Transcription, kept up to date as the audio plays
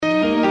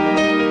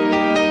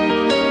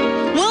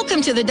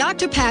Welcome to the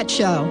Dr. Pat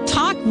Show.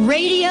 Talk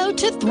radio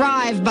to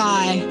thrive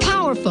by.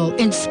 Powerful,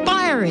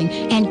 inspiring,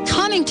 and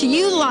coming to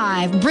you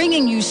live,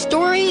 bringing you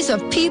stories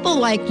of people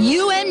like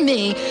you and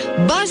me,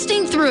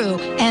 busting through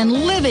and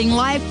living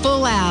life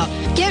full out.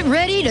 Get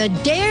ready to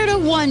dare to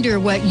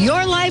wonder what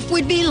your life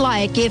would be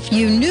like if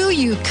you knew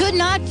you could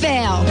not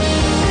fail.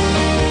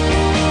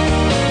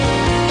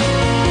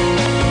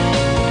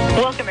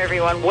 Welcome,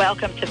 everyone.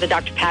 Welcome to the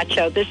Dr. Pat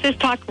Show. This is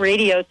Talk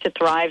Radio to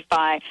Thrive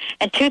By,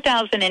 and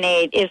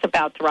 2008 is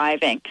about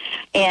thriving.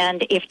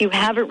 And if you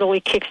haven't really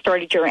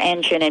kick-started your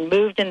engine and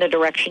moved in the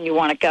direction you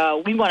want to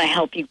go, we want to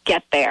help you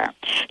get there.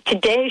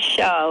 Today's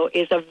show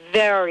is a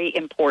very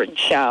important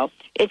show.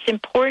 It's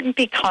important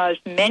because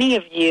many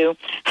of you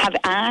have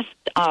asked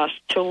us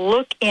to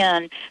look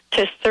in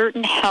to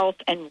certain health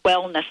and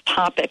wellness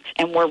topics,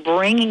 and we're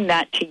bringing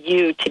that to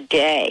you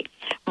today.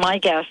 My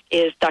guest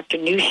is Dr.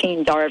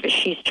 Nusheen Darvish.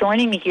 She's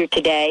joining me here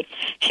today.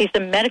 She's the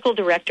medical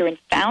director and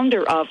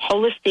founder of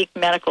Holistic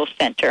Medical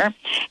Center,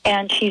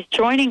 and she's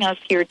joining us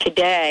here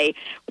today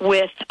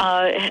with,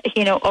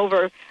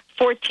 over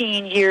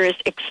 14 years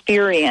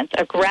experience,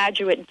 a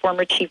graduate and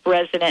former chief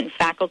resident and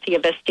faculty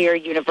of Esther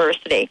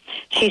University.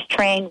 She's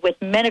trained with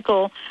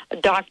medical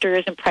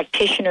doctors and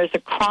practitioners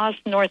across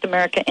North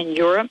America and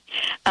Europe,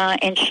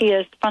 and she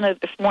is one of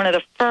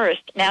the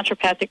first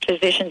naturopathic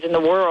physicians in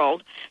the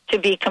world to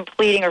be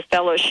completing her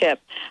fellowship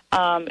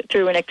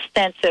through an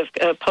extensive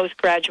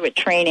postgraduate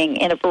training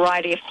in a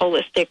variety of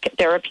holistic,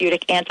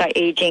 therapeutic,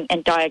 anti-aging,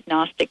 and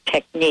diagnostic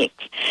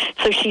techniques.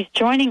 So she's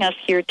joining us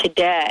here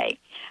today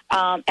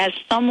as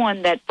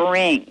someone that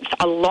brings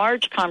a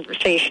large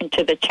conversation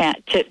to the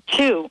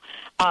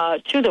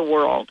to the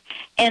world,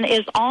 and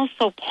is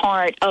also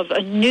part of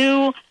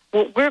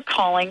what we're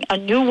calling a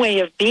new way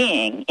of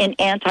being in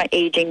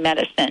anti-aging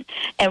medicine.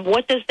 And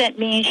what does that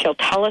mean? She'll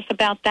tell us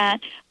about that.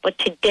 But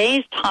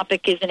today's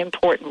topic is an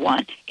important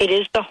one. It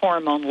is the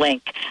hormone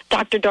link.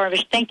 Dr.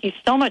 Darvish, thank you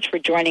so much for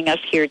joining us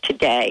here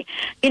today.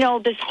 You know,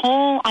 this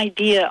whole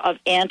idea of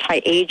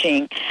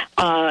anti-aging,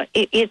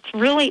 it's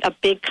really a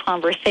big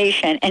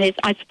conversation, and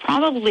it's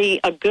probably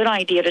a good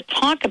idea to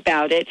talk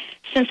about it,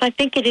 since I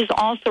think it is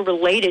also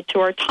related to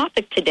our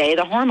topic today,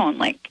 the hormone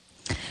link.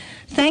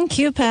 Thank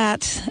you,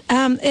 Pat.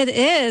 It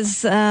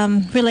is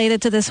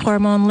related to this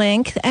hormone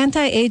link.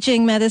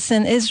 Anti-aging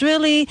medicine is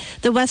really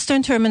the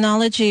Western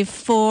terminology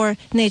for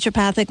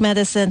naturopathic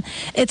medicine.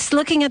 It's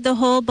looking at the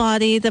whole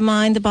body, the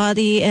mind, the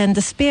body, and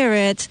the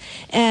spirit,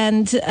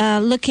 and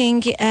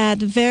looking at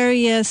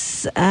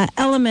various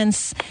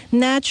elements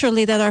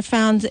naturally that are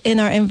found in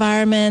our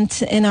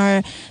environment, in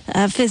our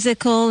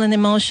physical and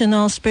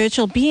emotional,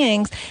 spiritual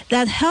beings,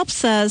 that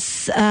helps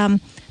us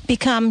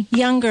become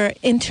younger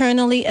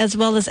internally as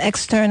well as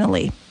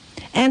externally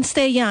and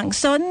stay young.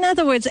 So in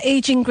other words,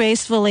 aging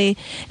gracefully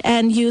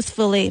and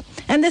youthfully.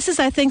 And this is,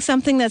 I think,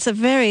 something that's a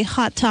very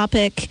hot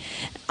topic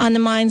on the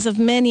minds of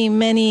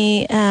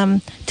many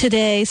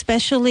today,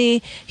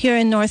 especially here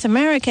in North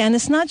America. And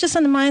it's not just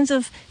on the minds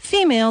of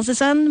females,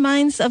 it's on the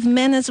minds of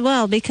men as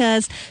well,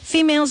 because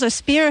females are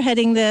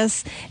spearheading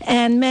this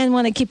and men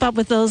want to keep up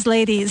with those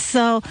ladies.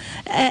 So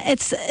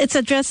it's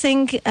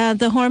addressing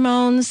the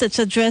hormones, it's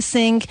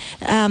addressing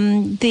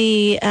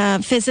the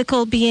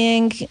physical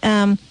being,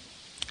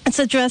 it's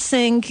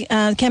addressing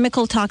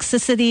chemical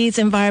toxicities,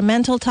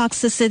 environmental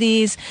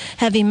toxicities,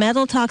 heavy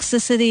metal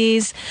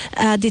toxicities,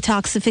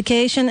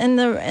 detoxification,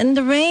 and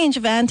the range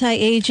of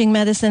anti-aging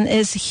medicine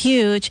is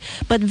huge,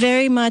 but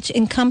very much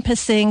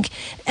encompassing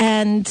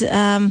and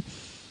brings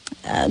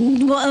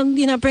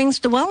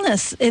the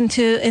wellness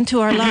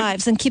into our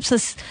lives and keeps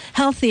us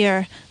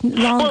healthier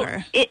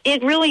longer. Well,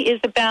 it really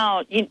is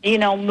about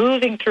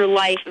moving through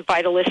life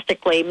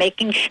vitalistically,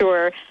 making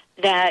sure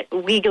that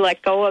we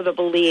let go of the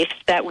beliefs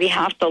that we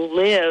have to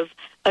live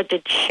a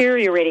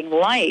deteriorating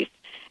life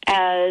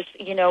as,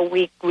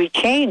 we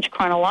change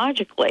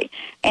chronologically.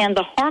 And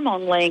the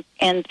hormone link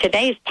and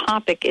today's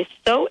topic is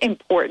so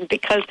important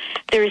because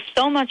there is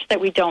so much that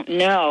we don't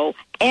know,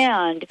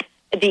 and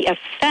the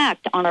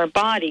effect on our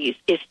bodies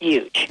is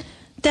huge.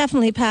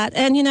 Definitely, Pat.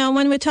 And,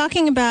 when we're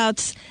talking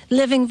about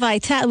living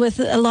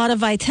with a lot of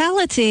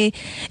vitality,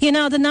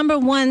 the number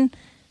one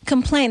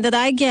complaint that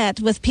I get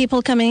with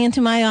people coming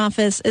into my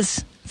office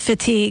is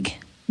fatigue,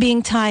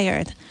 being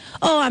tired.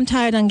 Oh, I'm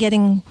tired on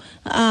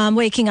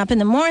waking up in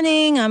the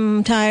morning.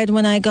 I'm tired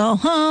when I go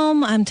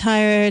home. I'm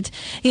tired,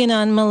 in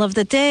the middle of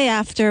the day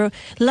after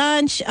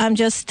lunch. I'm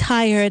just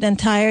tired and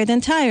tired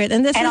and tired.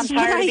 And I'm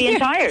tired of being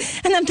tired.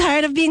 And I'm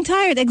tired of being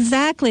tired.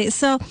 Exactly.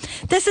 So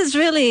this is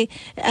really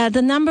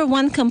the number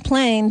one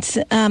complaint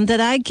that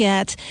I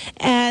get.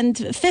 And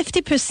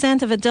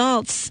 50% of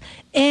adults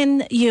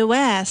in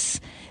U.S.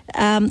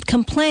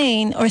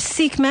 Complain or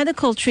seek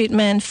medical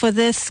treatment for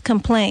this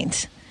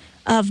complaint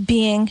of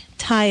being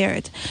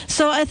tired.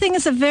 So I think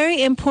it's a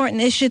very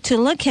important issue to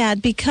look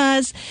at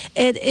because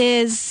it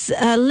is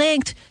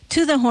linked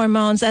to the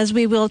hormones, as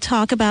we will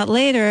talk about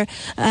later.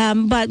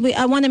 But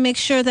I want to make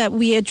sure that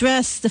we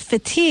address the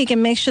fatigue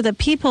and make sure that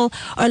people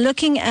are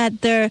looking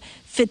at their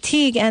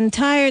fatigue and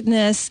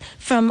tiredness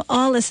from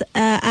all its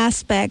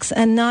aspects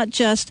and not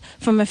just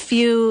from a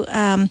few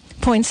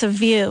points of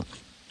view.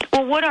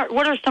 Well, what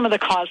are some of the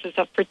causes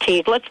of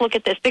fatigue? Let's look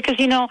at this because,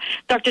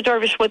 Dr.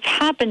 Darvish, what's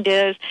happened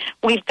is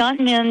we've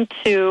gotten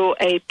into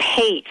a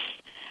pace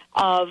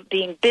of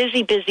being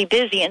busy,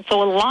 and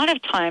so a lot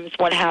of times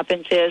what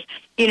happens is,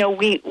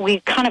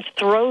 we kind of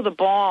throw the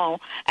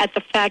ball at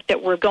the fact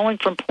that we're going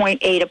from point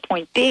A to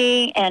point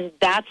B, and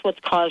that's what's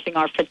causing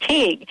our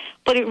fatigue.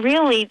 But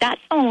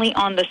that's only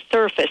on the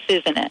surface,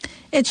 isn't it?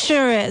 It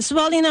sure is.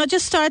 Well,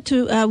 just start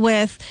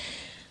with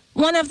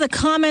one of the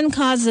common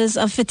causes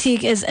of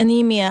fatigue is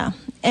anemia.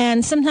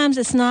 And sometimes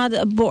it's not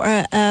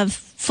a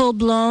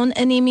full-blown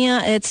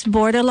anemia. It's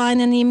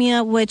borderline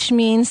anemia, which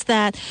means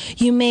that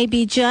you may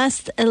be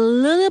just a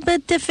little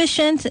bit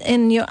deficient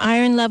in your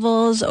iron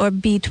levels or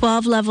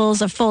B12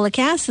 levels or folic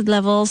acid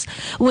levels,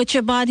 which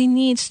your body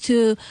needs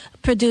to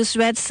produce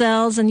red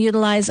cells and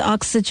utilize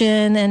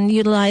oxygen and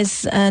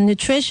utilize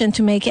nutrition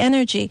to make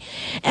energy.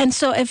 And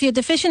so if you're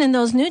deficient in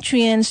those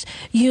nutrients,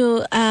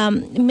 you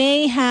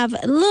may have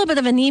a little bit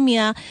of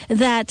anemia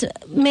that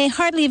may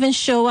hardly even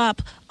show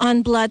up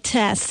on blood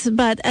tests.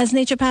 But as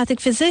naturopathic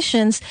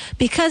physicians,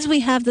 because we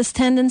have this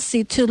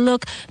tendency to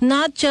look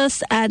not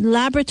just at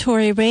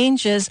laboratory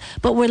ranges,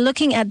 but we're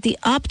looking at the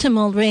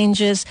optimal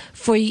ranges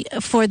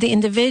for the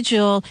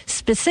individual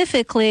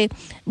specifically,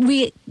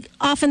 we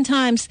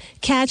oftentimes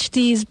catch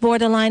these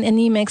borderline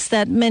anemics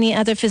that many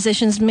other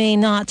physicians may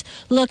not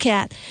look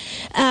at.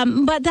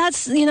 But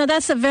that's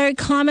a very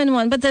common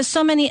one. But there's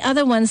so many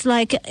other ones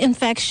like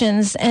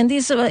infections. And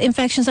these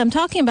infections I'm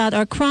talking about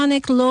are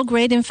chronic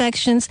low-grade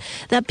infections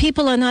that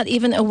people are not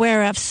even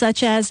aware of,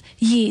 such as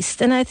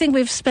yeast. And I think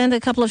we've spent a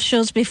couple of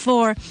shows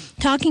before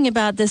talking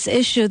about this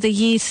issue, the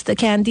yeast, the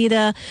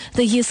candida,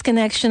 the yeast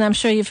connection. I'm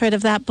sure you've heard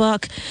of that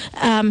book.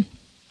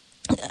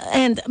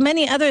 And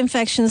many other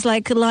infections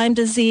like Lyme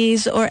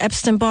disease or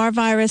Epstein-Barr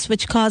virus,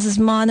 which causes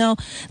mono.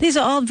 These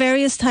are all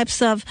various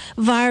types of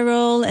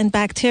viral and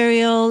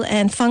bacterial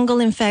and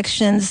fungal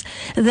infections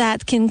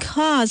that can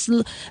cause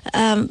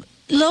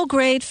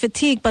low-grade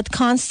fatigue, but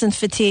constant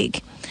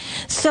fatigue.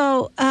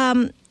 So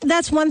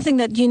that's one thing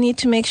that you need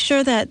to make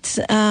sure that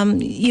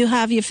you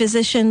have your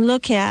physician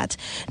look at.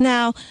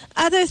 Now,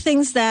 other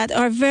things that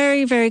are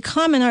very, very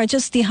common are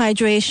just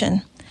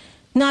dehydration.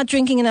 Not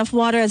drinking enough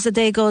water as the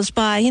day goes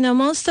by.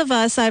 Most of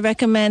us, I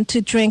recommend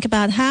to drink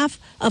about half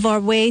of our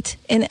weight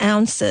in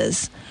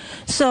ounces.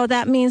 So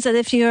that means that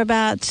if you're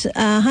about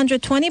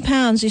 120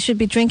 pounds, you should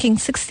be drinking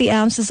 60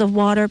 ounces of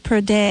water per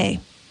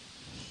day.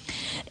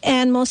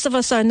 And most of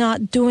us are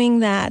not doing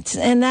that.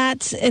 And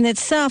that in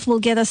itself will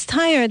get us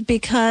tired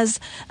because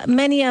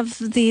many of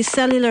the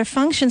cellular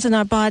functions in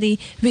our body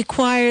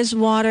requires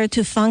water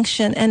to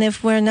function. And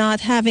if we're not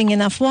having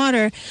enough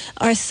water,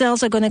 our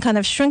cells are going to kind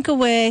of shrink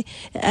away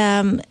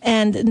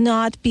and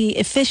not be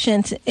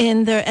efficient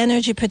in their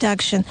energy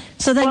production.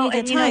 So then you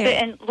get tired.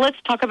 And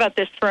let's talk about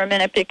this for a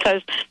minute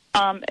because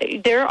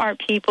there are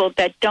people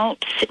that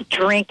don't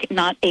drink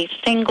not a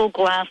single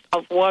glass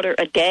of water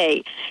a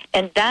day,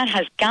 and that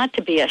has got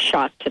to be a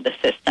shock to the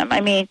system.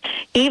 I mean,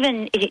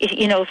 even,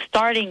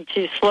 starting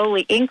to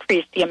slowly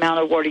increase the amount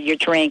of water you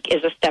drink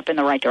is a step in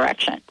the right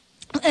direction.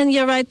 And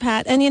you're right,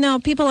 Pat.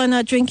 And, people are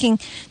not drinking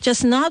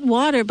just not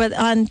water, but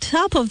on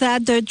top of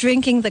that, they're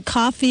drinking the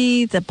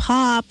coffee, the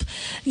pop,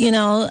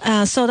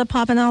 soda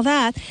pop and all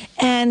that,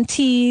 and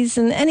teas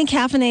and any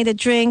caffeinated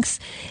drinks.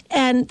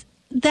 And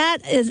that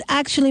is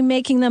actually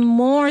making them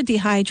more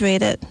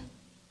dehydrated,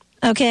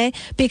 okay?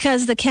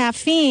 Because the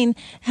caffeine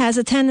has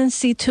a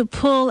tendency to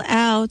pull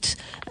out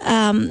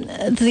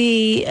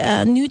the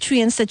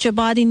nutrients that your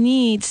body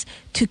needs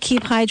to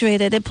keep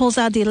hydrated. It pulls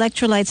out the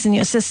electrolytes in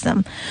your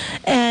system.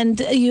 And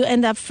you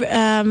end up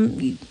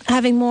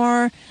having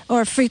more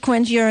or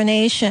frequent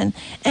urination.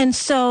 And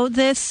so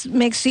this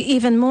makes you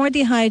even more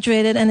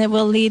dehydrated, and it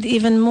will lead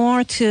even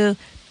more to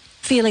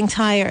feeling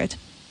tired.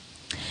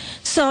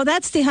 So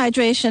that's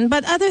dehydration.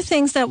 But other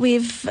things that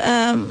we've,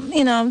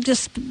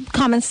 just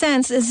common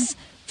sense is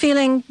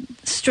feeling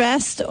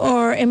stressed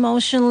or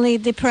emotionally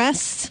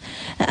depressed,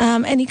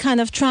 any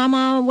kind of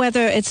trauma,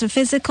 whether it's a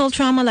physical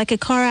trauma like a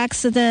car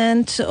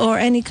accident or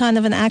any kind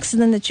of an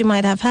accident that you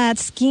might have had,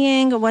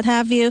 skiing or what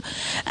have you.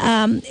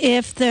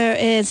 If there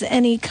is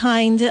any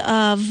kind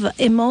of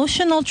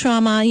emotional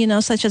trauma,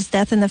 such as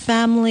death in the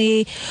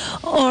family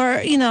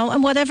or,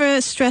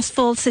 whatever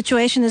stressful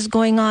situation is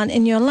going on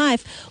in your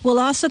life will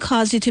also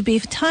cause you to be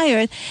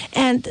tired.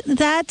 And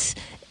that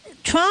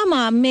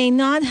trauma may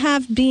not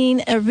have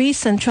been a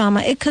recent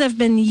trauma. It could have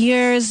been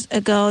years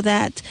ago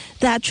that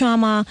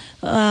trauma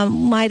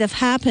might have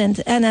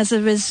happened. And as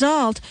a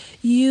result,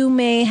 you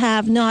may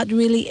have not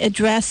really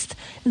addressed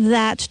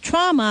that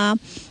trauma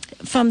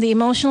from the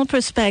emotional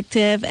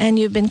perspective, and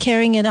you've been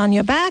carrying it on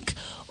your back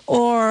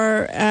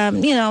or,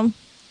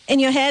 in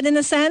your head in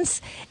a sense.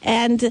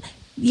 And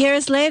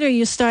years later,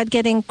 you start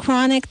getting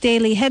chronic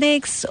daily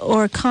headaches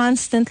or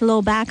constant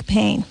low back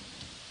pain.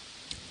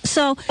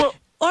 So...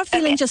 or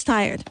feeling just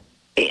tired.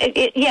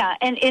 Yeah,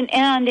 and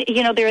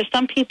you know, there are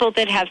some people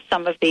that have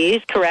some of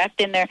these,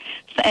 correct, and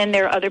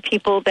there are other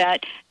people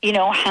that, you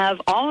know, have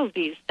all of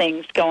these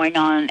things going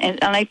on, and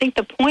I think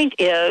the point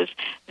is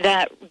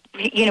that,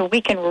 you know,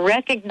 we can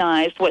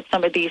recognize what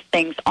some of these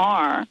things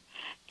are,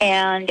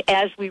 and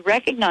as we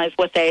recognize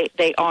what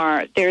they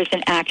are, there's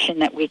an action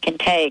that we can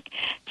take.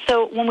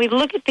 So when we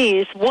look at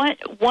these, what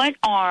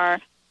are,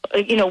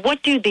 you know,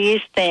 what do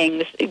these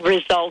things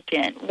result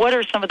in? What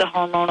are some of the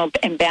hormonal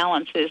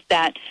imbalances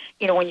that,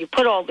 you know, when you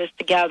put all this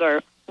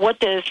together, what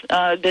does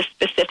this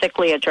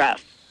specifically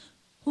address?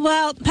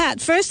 Well,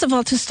 Pat, first of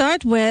all, to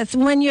start with,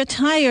 when you're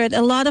tired,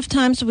 a lot of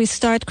times we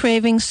start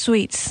craving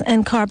sweets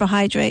and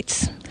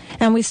carbohydrates.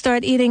 And we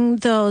start eating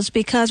those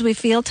because we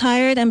feel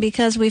tired and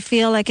because we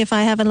feel like if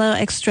I have a little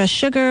extra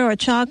sugar or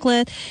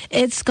chocolate,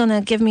 it's going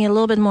to give me a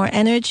little bit more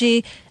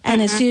energy,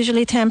 and it's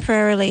usually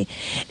temporarily.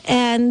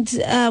 And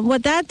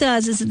what that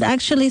does is it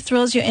actually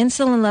throws your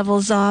insulin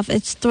levels off.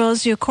 It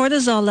throws your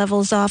cortisol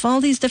levels off.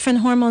 All these different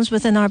hormones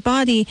within our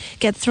body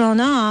get thrown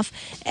off,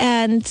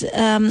 and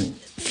a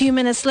few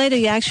minutes later,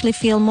 you actually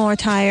feel more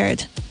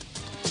tired.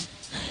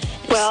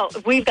 Well,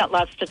 we've got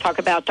lots to talk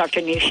about.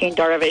 Dr. Nushin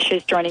Darvish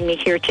is joining me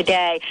here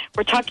today.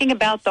 We're talking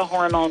about the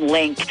hormone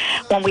link.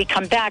 When we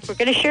come back, we're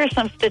going to share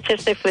some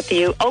statistics with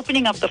you,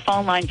 opening up the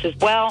phone lines as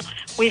well.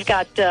 We've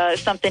got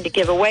something to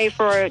give away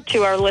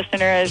to our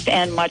listeners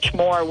and much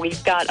more.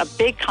 We've got a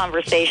big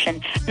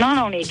conversation, not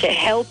only to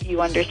help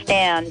you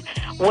understand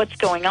what's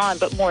going on,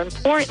 but more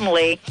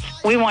importantly,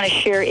 we want to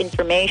share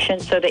information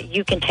so that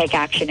you can take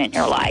action in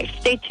your life.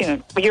 Stay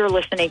tuned. You're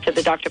listening to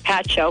the Dr.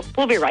 Pat Show.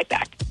 We'll be right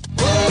back.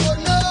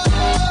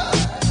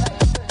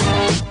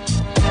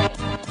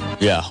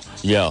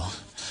 Yeah.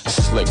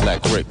 Slick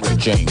like Rick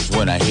James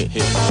when I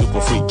hit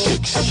super free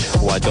chicks.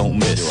 I don't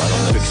miss.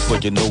 Fix for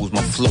your nose,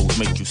 my flows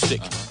make you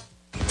sick.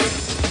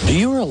 Do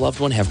you or a loved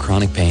one have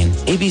chronic pain?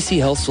 ABC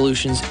Health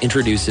Solutions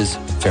introduces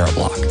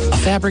Ferroblock, a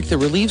fabric that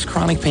relieves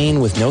chronic pain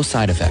with no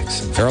side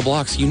effects.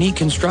 Ferroblock's unique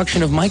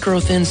construction of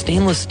micro-thin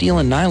stainless steel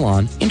and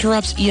nylon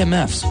interrupts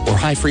EMFs, or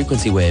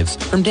high-frequency waves,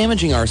 from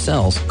damaging our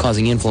cells,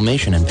 causing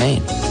inflammation and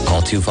pain.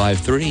 Call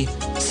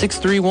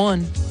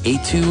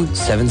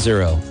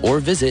 253-631-8270 or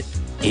visit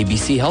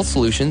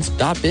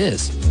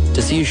abchealthsolutions.biz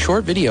to see a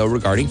short video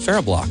regarding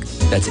Ferroblock.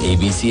 That's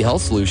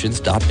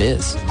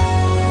abchealthsolutions.biz.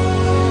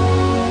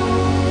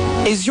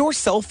 Is your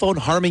cell phone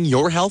harming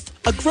your health?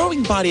 A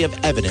growing body of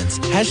evidence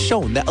has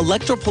shown that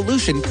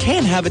electropollution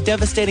can have a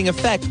devastating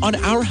effect on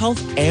our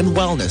health and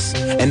wellness,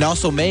 and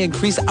also may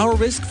increase our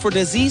risk for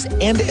disease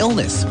and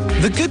illness.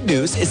 The good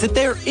news is that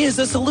there is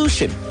a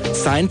solution.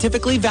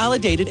 Scientifically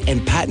validated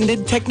and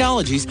patented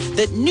technologies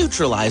that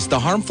neutralize the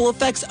harmful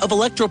effects of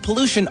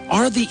electropollution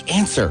are the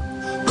answer.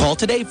 Call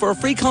today for a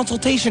free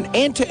consultation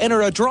and to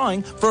enter a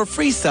drawing for a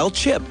free cell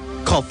chip.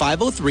 Call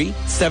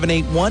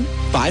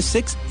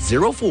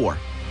 503-781-5604.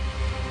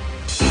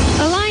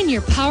 Align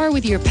your power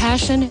with your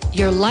passion,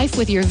 your life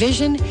with your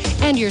vision,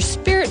 and your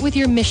spirit with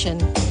your mission.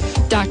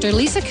 Dr.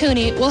 Lisa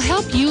Cooney will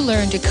help you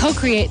learn to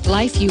co-create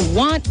life you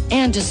want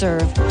and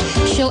deserve.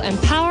 She'll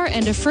empower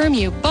and affirm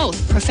you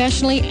both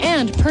professionally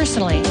and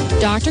personally.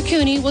 Dr.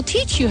 Cooney will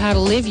teach you how to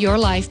live your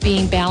life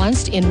being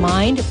balanced in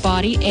mind,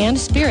 body, and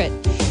spirit.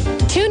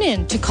 Tune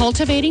in to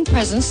Cultivating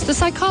Presence, the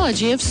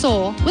Psychology of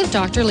Soul with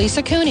Dr.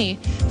 Lisa Cooney,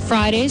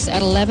 Fridays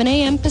at 11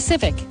 a.m.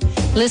 Pacific.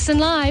 Listen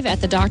live at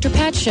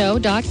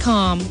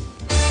thedrpatshow.com.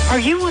 Are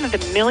you one of the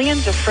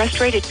millions of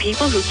frustrated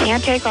people who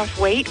can't take off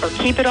weight or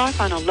keep it off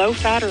on a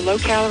low-fat or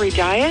low-calorie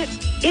diet?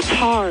 It's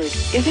hard,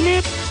 isn't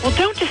it? Well,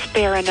 don't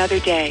despair another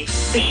day.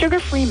 The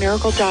Sugar-Free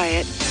Miracle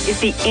Diet is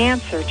the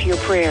answer to your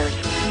prayers.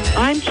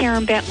 I'm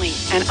Karen Bentley,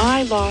 and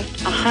I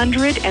lost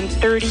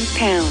 130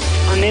 pounds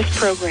on this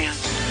program.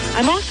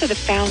 I'm also the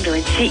founder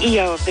and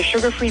CEO of the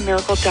Sugar-Free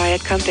Miracle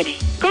Diet Company.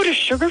 Go to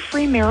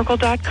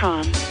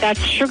sugarfreemiracle.com, that's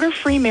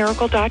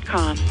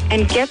sugarfreemiracle.com,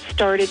 and get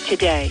started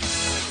today.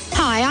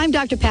 Hi, I'm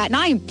Dr. Pat, and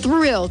I am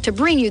thrilled to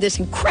bring you this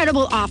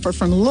incredible offer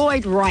from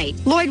Lloyd Wright.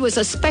 Lloyd was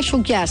a special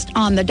guest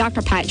on the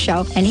Dr. Pat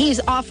Show, and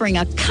he's offering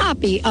a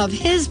copy of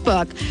his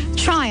book,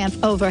 Triumph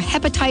Over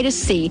Hepatitis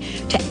C,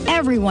 to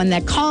everyone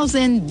that calls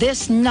in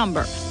this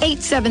number,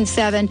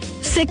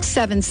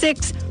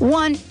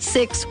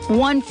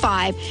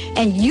 877-676-1615,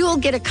 and you'll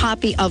get a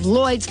copy of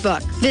Lloyd's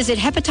book. Visit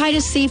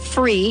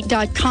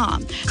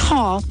hepatitiscfree.com.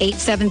 Call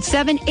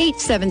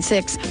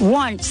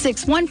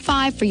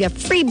 877-876-1615 for your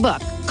free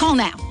book. Call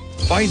now.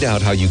 Find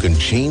out how you can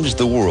change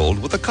the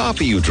world with the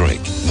coffee you drink.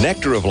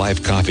 Nectar of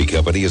Life Coffee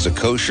Company is a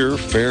kosher,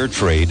 fair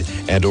trade,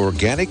 and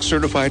organic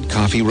certified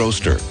coffee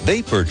roaster.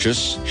 They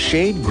purchase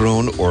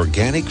shade-grown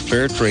organic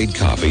fair trade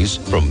coffees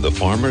from the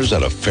farmers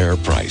at a fair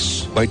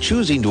price. By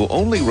choosing to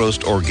only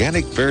roast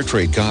organic fair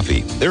trade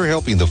coffee, they're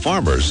helping the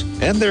farmers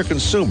and their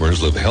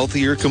consumers live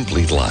healthier,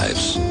 complete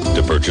lives.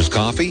 To purchase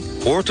coffee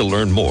or to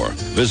learn more,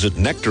 visit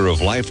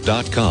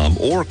nectaroflife.com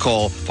or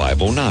call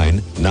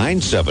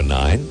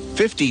 509-979-5555.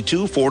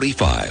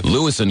 5245.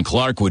 Lewis and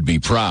Clark would be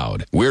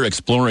proud. We're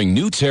exploring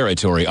new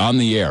territory on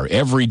the air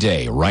every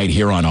day, right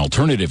here on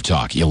Alternative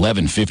Talk,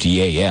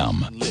 1150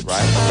 AM.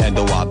 Right?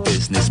 Handle our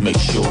business, make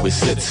sure it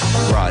sits.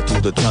 Ride through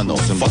the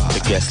tunnels and walk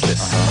the guest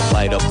list.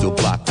 Light up your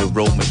block with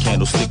Roman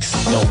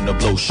candlesticks. Known to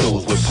blow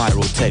shows with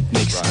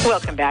pyrotechnics.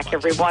 Welcome back,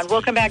 everyone.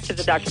 Welcome back to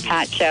the Dr.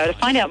 Pat Show. To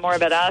find out more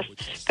about us,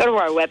 go to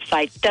our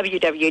website,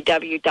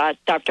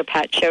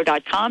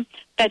 www.drpatshow.com.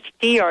 That's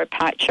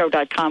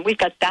drpatshow.com. We've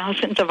got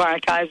thousands of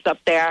archives up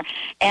there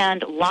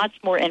and lots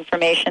more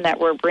information that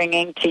we're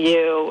bringing to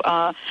you.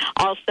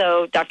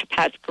 Also, Dr.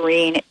 Pat's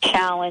Green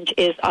Challenge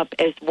is up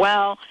as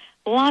well.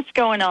 Lots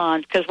going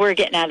on because we're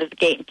getting out of the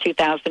gate in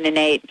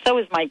 2008. So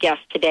is my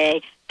guest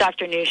today,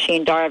 Dr.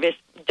 Nusheen Darvish,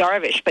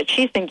 but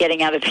she's been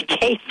getting out of the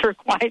gate for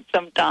quite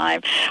some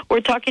time.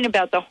 We're talking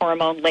about the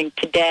hormone link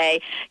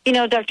today. You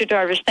know, Dr.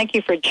 Darvish, thank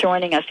you for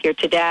joining us here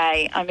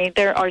today. I mean,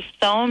 there are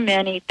so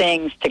many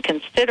things to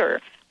consider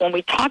when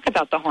we talk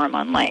about the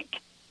hormone link.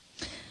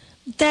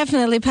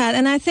 Definitely, Pat.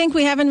 And I think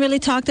we haven't really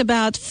talked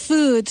about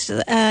food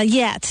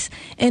yet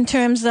in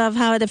terms of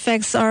how it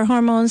affects our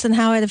hormones and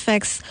how it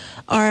affects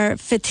our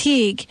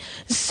fatigue.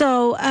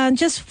 So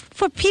just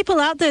for people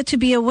out there to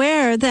be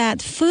aware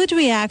that food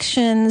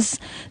reactions,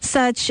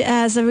 such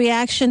as a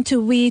reaction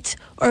to wheat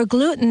or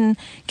gluten,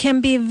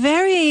 can be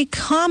very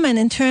common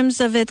in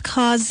terms of it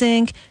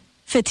causing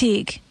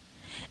fatigue.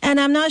 And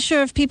I'm not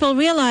sure if people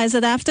realize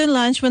that after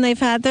lunch, when they've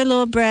had their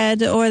little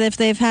bread or if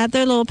they've had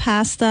their little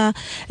pasta,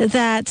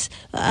 that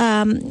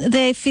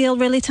they feel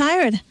really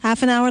tired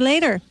half an hour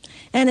later.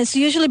 And it's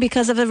usually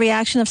because of a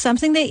reaction of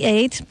something they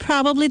ate,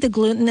 probably the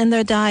gluten in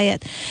their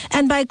diet.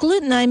 And by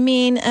gluten, I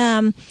mean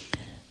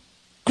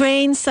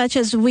grains such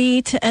as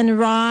wheat and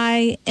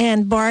rye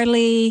and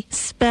barley,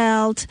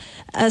 spelt.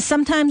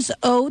 Sometimes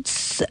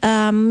oats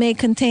may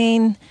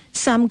contain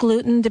some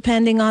gluten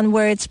depending on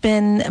where it's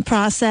been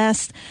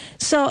processed.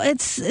 So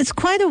it's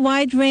quite a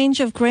wide range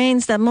of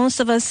grains that most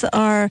of us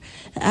are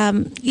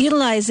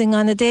utilizing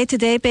on a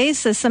day-to-day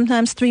basis,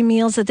 sometimes 3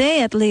 meals a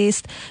day at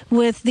least,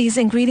 with these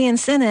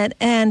ingredients in it,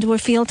 and we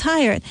feel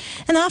tired.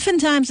 And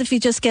oftentimes if you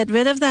just get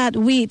rid of that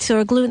wheat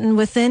or gluten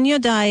within your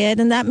diet,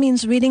 and that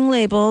means reading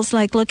labels,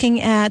 like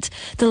looking at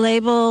the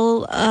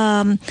label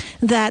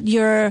that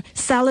your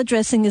salad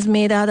dressing is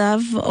made out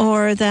of,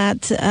 or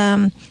that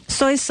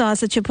soy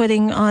sauce that you're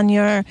putting on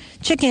your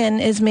chicken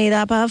is made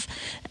up of.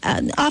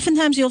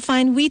 Oftentimes you'll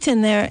find wheat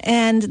in there,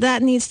 and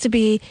that needs to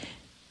be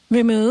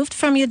removed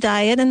from your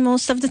diet, and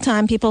most of the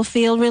time people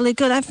feel really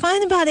good. I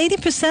find about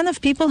 80% of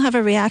people have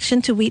a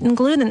reaction to wheat and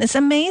gluten. It's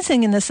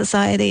amazing in this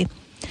society.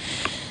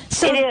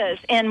 So, it is,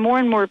 and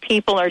more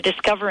people are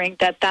discovering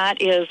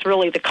that is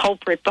really the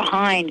culprit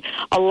behind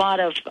a lot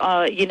of,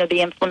 the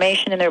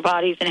inflammation in their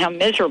bodies and how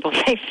miserable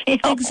they feel.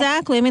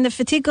 Exactly. I mean, the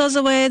fatigue goes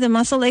away, the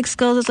muscle aches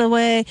goes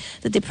away,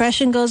 the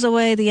depression goes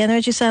away, the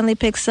energy suddenly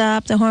picks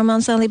up, the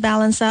hormones suddenly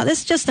balance out.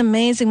 It's just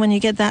amazing when you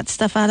get that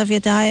stuff out of your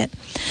diet.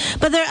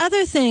 But there are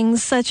other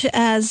things, such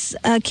as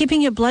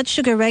keeping your blood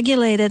sugar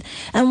regulated.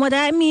 And what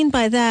I mean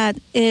by that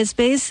is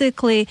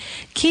basically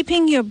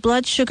keeping your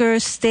blood sugar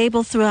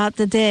stable throughout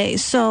the day.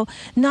 So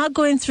not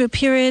going through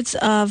periods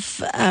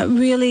of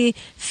really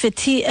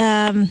fatigue,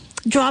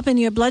 drop in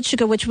your blood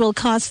sugar, which will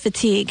cause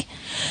fatigue.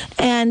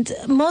 And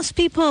most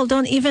people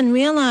don't even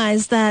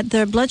realize that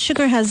their blood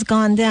sugar has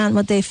gone down.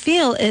 What they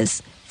feel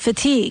is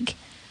fatigue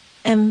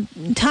and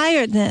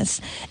tiredness.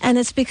 And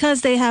it's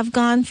because they have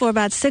gone for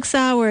about 6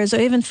 hours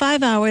or even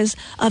 5 hours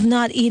of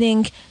not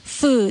eating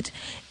food.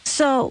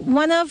 So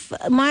one of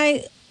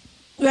my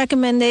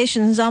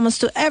recommendations almost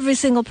to every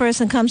single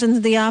person comes into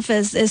the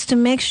office is to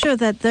make sure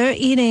that they're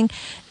eating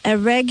a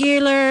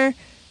regular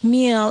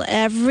meal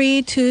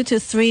every 2 to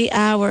 3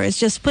 hours,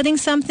 just putting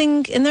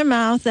something in their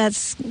mouth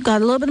that's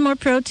got a little bit more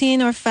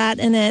protein or fat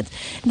in it.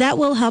 That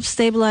will help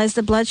stabilize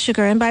the blood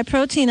sugar. And by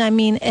protein, I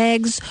mean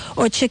eggs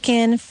or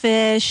chicken,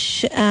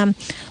 fish,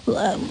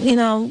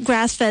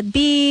 grass-fed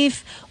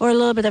beef, or a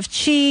little bit of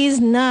cheese,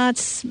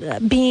 nuts,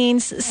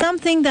 beans,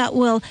 something that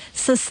will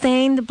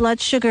sustain the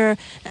blood sugar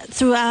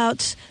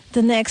throughout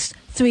the next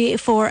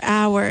 3-4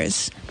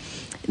 hours.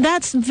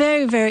 That's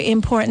very, very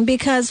important,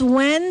 because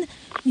when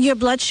your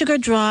blood sugar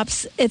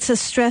drops, it's a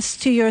stress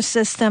to your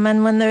system.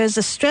 And when there is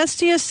a stress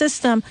to your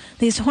system,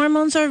 these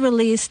hormones are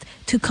released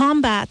to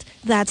combat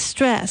that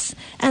stress.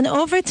 And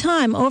over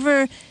time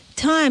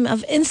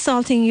of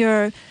insulting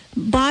your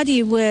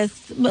body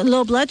with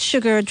low blood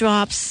sugar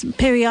drops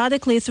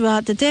periodically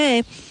throughout the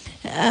day,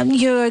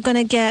 you're going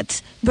to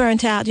get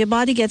burnt out. Your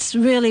body gets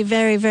really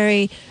very,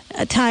 very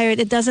tired.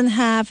 It doesn't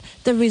have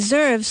the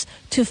reserves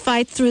to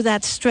fight through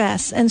that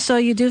stress. And so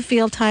you do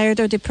feel tired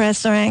or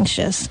depressed or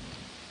anxious.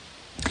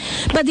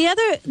 But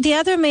the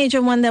other major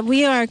one that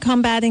we are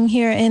combating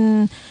here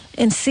in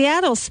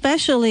Seattle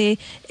especially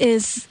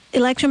is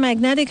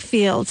electromagnetic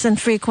fields and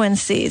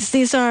frequencies.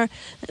 These are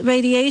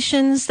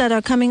radiations that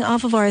are coming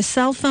off of our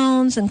cell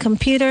phones and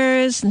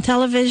computers and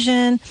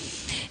television.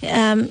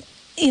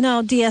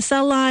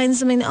 DSL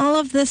lines. I mean, all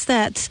of this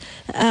that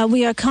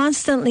we are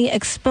constantly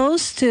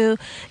exposed to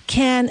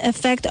can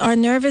affect our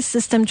nervous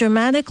system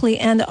dramatically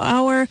and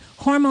our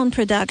hormone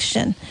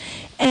production.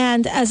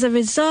 And as a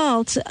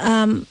result,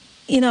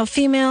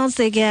 females,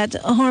 they get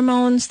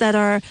hormones that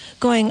are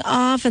going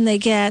off, and they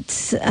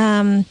get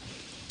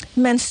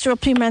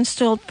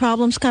premenstrual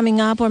problems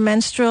coming up, or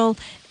menstrual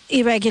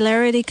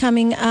irregularity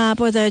coming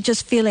up, or they're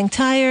just feeling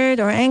tired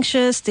or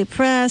anxious,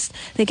 depressed.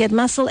 They get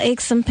muscle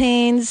aches and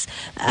pains.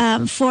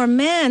 For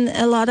men,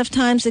 a lot of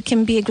times it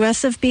can be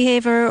aggressive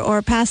behavior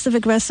or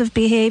passive-aggressive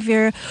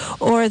behavior,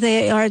 or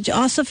they are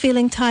also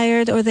feeling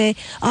tired, or they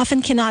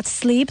often cannot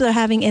sleep. They're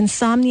having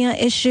insomnia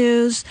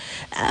issues.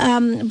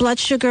 Blood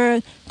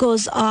sugar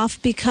goes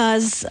off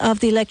because of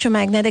the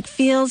electromagnetic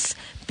fields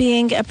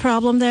being a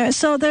problem there.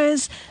 So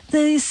there's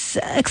these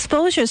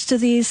exposures to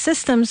these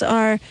systems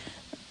are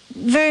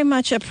very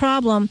much a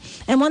problem.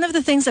 And one of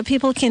the things that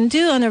people can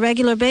do on a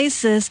regular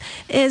basis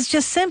is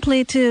just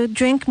simply to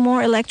drink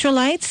more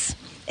electrolytes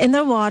in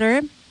their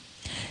water.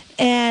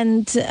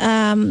 And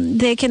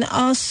they can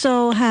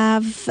also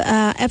have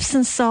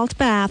Epsom salt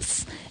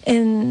baths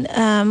in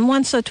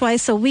once or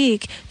twice a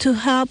week to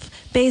help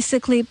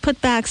basically put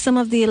back some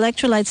of the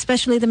electrolytes,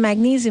 especially the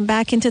magnesium,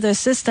 back into their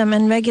system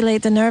and regulate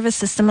the nervous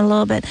system a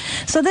little bit.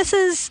 So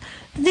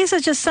these are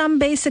just some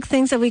basic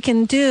things that we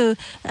can do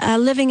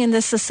living in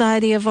this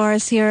society of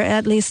ours here,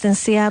 at least in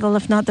Seattle,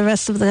 if not the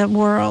rest of the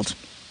world.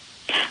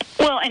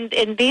 Well,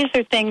 and these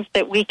are things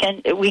that we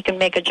can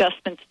make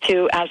adjustments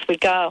to as we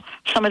go.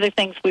 Some of the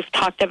things we've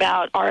talked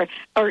about are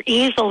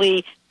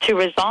easily to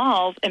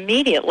resolve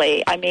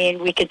immediately. I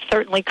mean, we could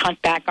certainly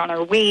cut back on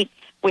our wheat.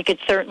 We could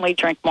certainly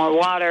drink more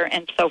water,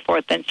 and so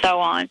forth and so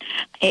on.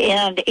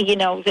 And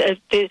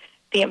the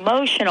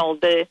emotional,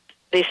 the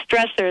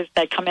stressors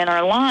that come in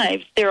our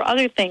lives, there are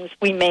other things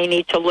we may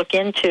need to look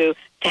into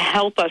to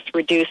help us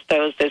reduce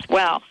those as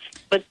well.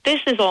 But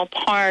this is all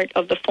part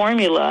of the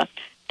formula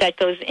that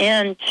goes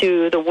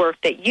into the work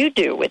that you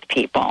do with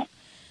people.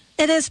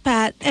 It is,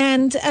 Pat.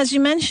 And as you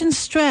mentioned,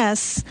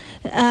 stress,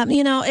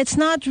 it's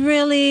not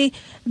really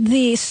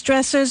the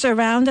stressors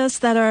around us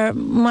that are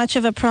much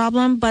of a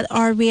problem, but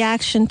our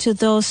reaction to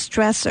those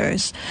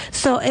stressors.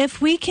 So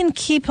if we can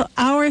keep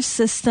our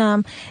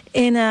system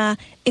in a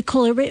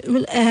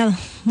equilibrium,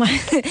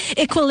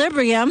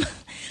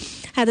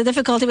 had a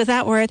difficulty with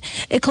that word,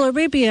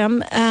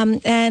 equilibrium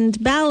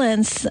and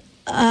balance,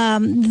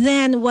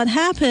 then what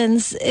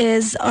happens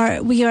is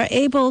we are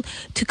able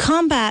to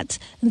combat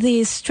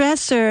these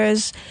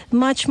stressors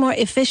much more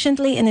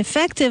efficiently and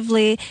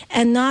effectively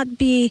and not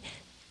be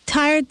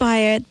tired by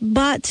it,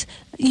 but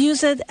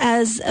use it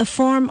as a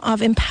form of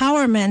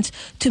empowerment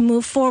to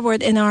move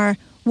forward in our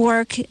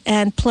work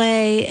and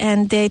play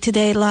and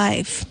day-to-day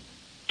life.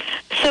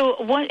 So,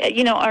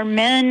 are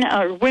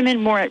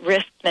women more at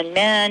risk than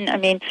men? I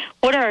mean,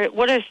 what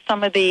are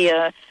some of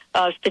the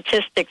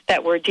statistics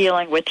that we're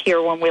dealing with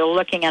here when we're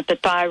looking at the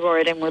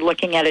thyroid and we're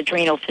looking at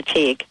adrenal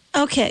fatigue?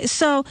 Okay,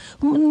 so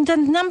the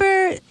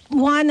number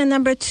one and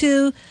number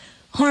two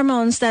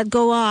hormones that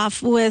go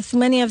off with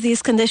many of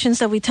these conditions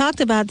that we talked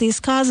about,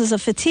 these causes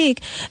of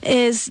fatigue,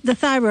 is the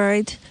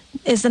thyroid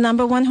is the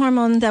number one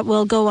hormone that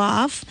will go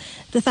off,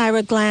 the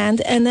thyroid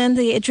gland, and then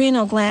the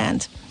adrenal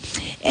gland.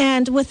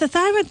 And with the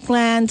thyroid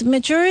gland,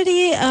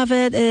 majority of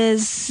it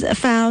is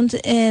found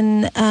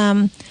in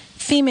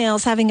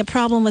females having a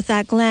problem with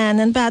that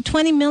gland, and about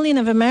 20 million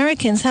of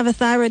Americans have a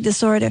thyroid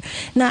disorder.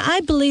 Now,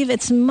 I believe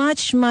it's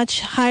much,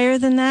 much higher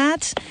than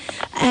that,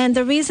 and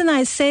the reason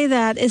I say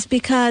that is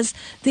because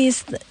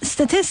these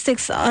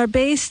statistics are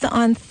based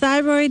on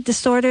thyroid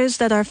disorders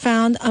that are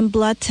found on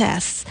blood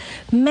tests.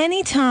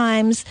 Many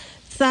times,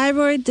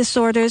 thyroid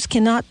disorders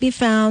cannot be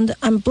found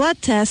on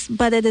blood tests,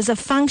 but it is a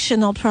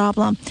functional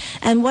problem.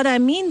 And what I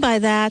mean by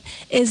that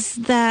is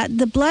that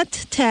the blood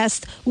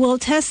test will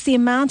test the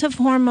amount of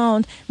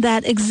hormone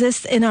that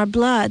exists in our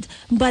blood,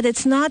 but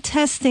it's not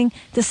testing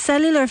the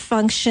cellular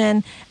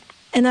function.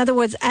 In other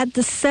words, at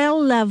the cell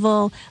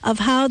level of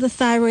how the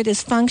thyroid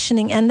is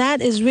functioning. And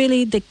that is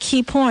really the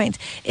key point,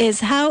 is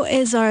how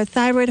is our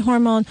thyroid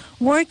hormone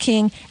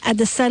working at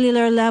the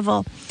cellular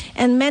level?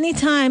 And many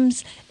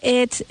times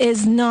it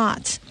is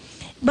not.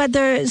 But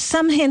there are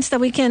some hints that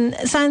we can,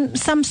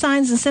 some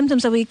signs and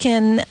symptoms that we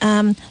can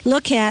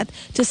look at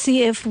to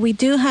see if we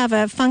do have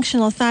a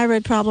functional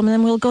thyroid problem.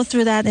 And we'll go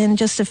through that in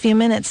just a few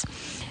minutes.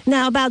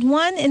 Now, about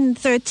 1 in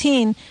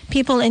 13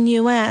 people in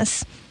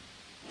U.S.,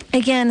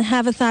 again,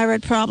 have a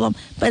thyroid problem.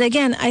 But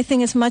again, I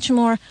think it's much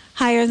more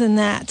higher than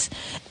that.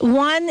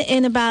 1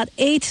 in about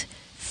 8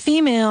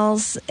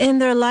 females in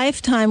their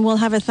lifetime will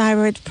have a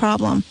thyroid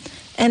problem.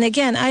 And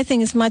again, I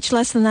think it's much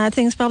less than that. I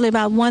think it's probably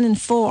about 1 in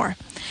 4.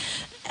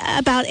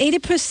 About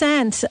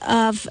 80%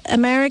 of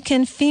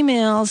American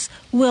females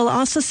will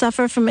also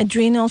suffer from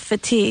adrenal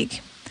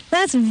fatigue.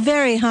 That's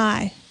very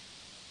high.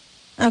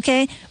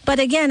 Okay, but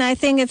again, I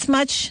think it's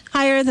much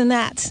higher than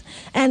that,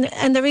 and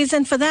the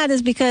reason for that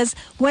is because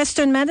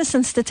Western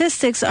medicine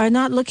statistics are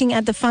not looking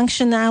at the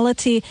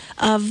functionality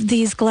of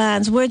these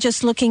glands. We're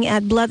just looking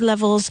at blood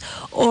levels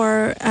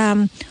or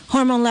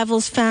hormone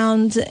levels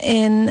found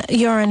in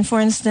urine,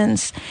 for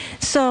instance.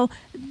 So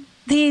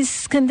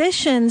these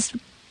conditions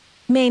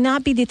may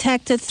not be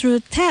detected through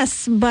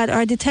tests, but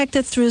are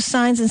detected through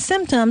signs and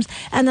symptoms.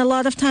 And a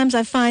lot of times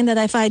I find that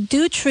if I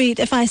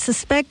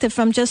suspect it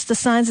from just the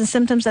signs and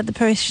symptoms that the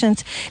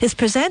patient is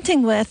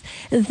presenting with,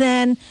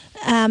 then,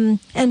 and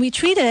we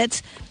treat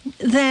it,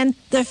 then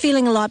they're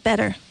feeling a lot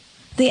better.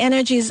 The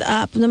energy's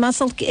up, the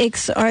muscle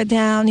aches are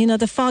down,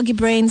 the foggy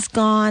brain's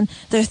gone,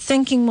 they're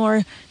thinking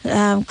more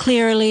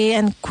clearly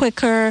and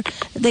quicker.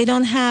 They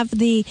don't have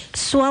the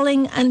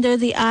swelling under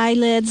the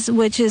eyelids,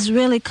 which is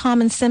really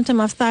common symptom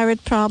of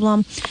thyroid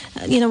problem.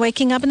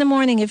 Waking up in the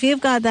morning, if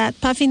you've got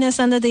that puffiness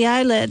under the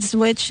eyelids,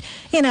 which,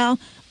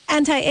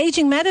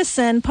 anti-aging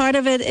medicine, part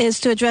of it is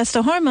to address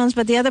the hormones,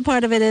 but the other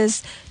part of it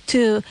is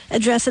to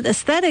address it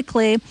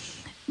aesthetically.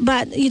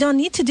 But you don't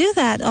need to do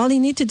that. All you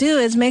need to do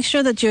is make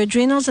sure that your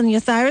adrenals and your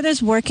thyroid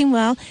is working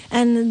well,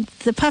 and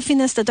the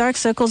puffiness, the dark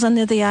circles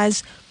under the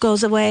eyes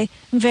goes away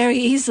very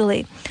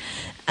easily.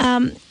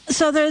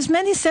 So there's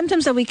many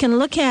symptoms that we can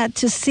look at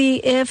to see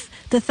if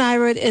the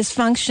thyroid is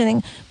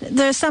functioning.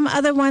 There are some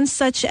other ones,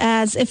 such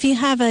as if you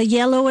have a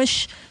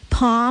yellowish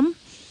palm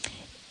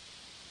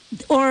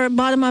or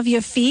bottom of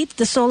your feet,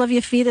 the sole of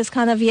your feet is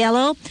kind of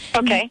yellow.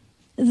 Okay.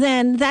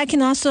 Then that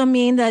can also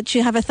mean that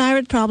you have a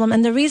thyroid problem.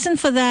 And the reason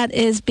for that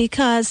is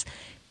because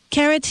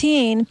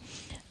carotene,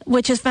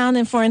 which is found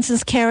in, for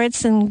instance,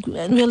 carrots and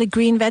really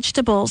green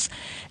vegetables,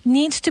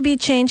 needs to be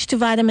changed to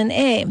vitamin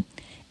A.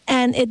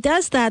 And it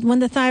does that when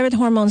the thyroid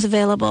hormone is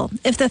available.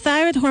 If the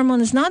thyroid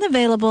hormone is not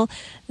available,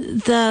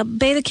 the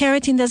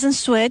beta-carotene doesn't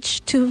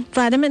switch to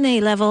vitamin A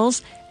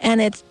levels,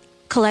 and it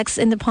collects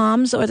in the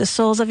palms or the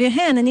soles of your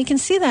hand. And you can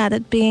see that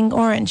it being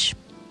orange.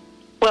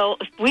 Well,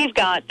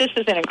 this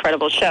is an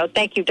incredible show.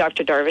 Thank you,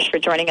 Dr. Darvish, for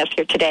joining us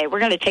here today. We're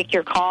going to take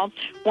your call,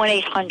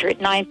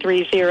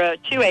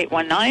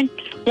 1-800-930-2819,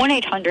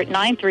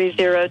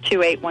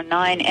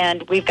 1-800-930-2819,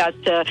 and we've got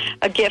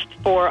a gift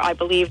for, I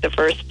believe, the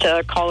first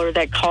caller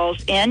that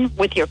calls in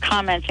with your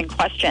comments and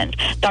questions.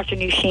 Dr.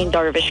 Nusheen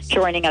Darvish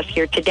joining us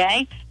here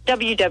today.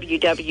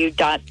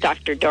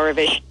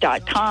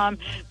 www.drdarvish.com.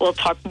 We'll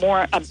talk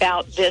more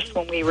about this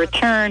when we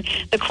return.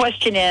 The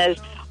question is,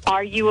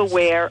 are you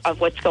aware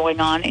of what's going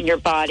on in your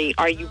body?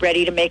 Are you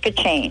ready to make a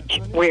change?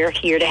 We're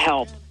here to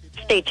help.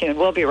 Stay tuned.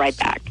 We'll be right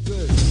back.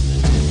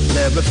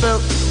 Never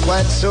felt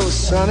quite so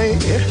sunny,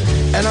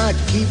 and I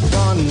keep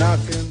on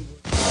knocking.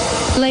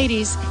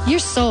 Ladies, your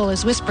soul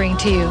is whispering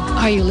to you.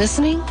 Are you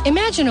listening?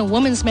 Imagine a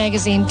woman's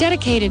magazine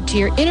dedicated to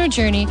your inner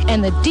journey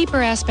and the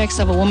deeper aspects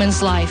of a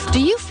woman's life.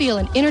 Do you feel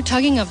an inner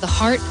tugging of the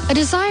heart, a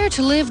desire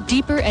to live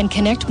deeper and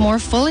connect more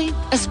fully?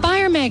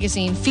 Aspire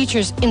magazine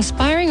features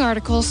inspiring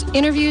articles,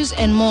 interviews,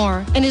 and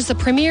more, and is the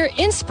premier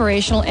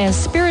inspirational and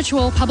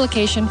spiritual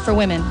publication for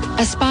women.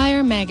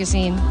 Aspire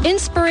magazine,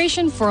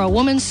 inspiration for a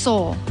woman's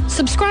soul.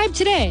 Subscribe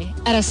today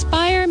at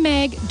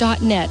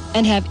aspiremag.net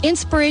and have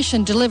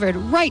inspiration delivered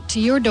right to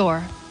your door.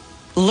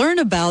 Learn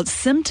about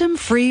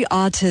symptom-free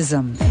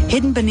autism.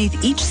 Hidden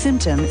beneath each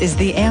symptom is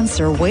the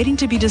answer waiting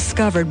to be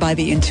discovered by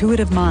the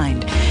intuitive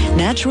mind.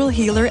 Natural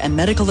healer and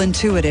medical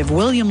intuitive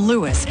William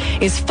Lewis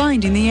is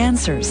finding the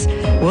answers.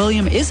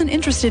 William isn't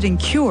interested in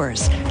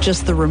cures,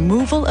 just the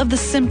removal of the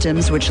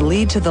symptoms which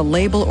lead to the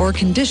label or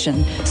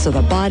condition so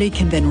the body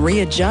can then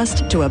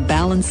readjust to a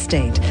balanced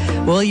state.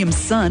 William's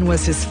son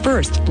was his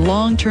first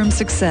long-term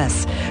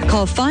success.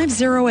 Call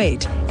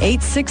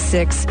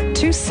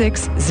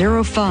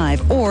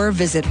 508-866-2605 or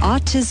visit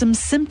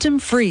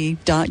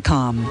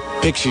autismsymptomfree.com.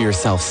 Picture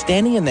yourself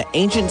standing in the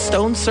ancient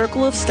stone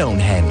circle of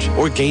Stonehenge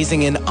or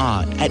gazing in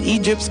awe at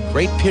Egypt's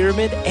Great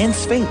Pyramid and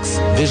Sphinx.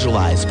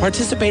 Visualize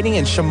participating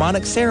in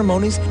shamanic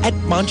ceremonies at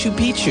Machu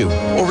Picchu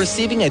or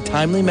receiving a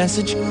timely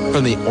message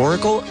from the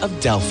Oracle of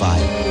Delphi.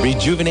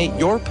 Rejuvenate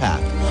your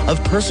path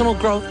of personal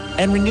growth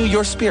and renew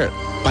your spirit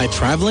by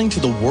traveling to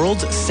the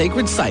world's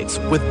sacred sites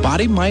with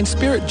Body, Mind,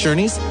 Spirit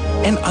Journeys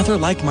and other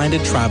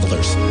like-minded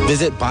travelers.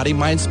 Visit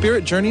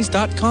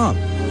bodymindspiritjourneys.com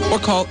or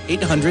call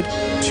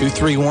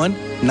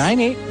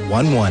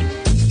 800-231-9811.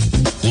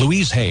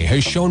 Louise Hay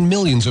has shown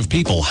millions of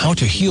people how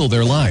to heal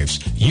their lives.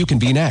 You can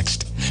be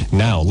next.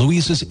 Now,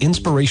 Louise's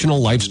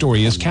inspirational life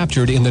story is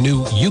captured in the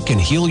new You Can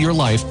Heal Your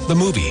Life, the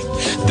movie.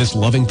 This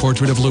loving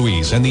portrait of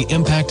Louise and the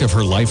impact of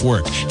her life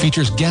work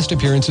features guest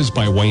appearances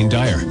by Wayne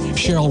Dyer,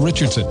 Cheryl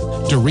Richardson,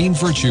 Doreen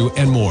Virtue,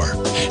 and more.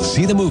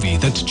 See the movie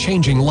that's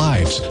changing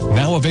lives,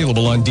 now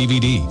available on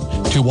DVD.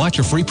 To watch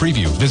a free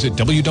preview, visit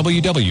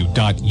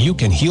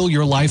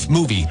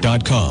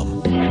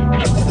www.youcanhealyourlifemovie.com.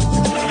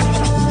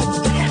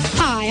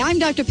 I'm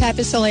Dr. Pat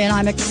Basile, and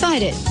I'm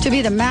excited to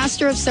be the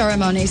Master of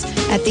Ceremonies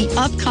at the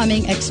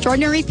upcoming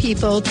Extraordinary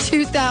People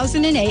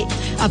 2008,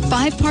 a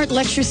 5-part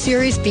lecture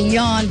series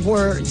beyond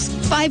words.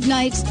 5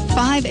 nights,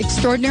 5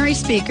 extraordinary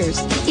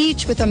speakers,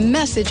 each with a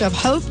message of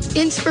hope,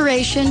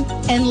 inspiration,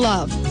 and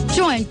love.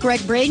 Join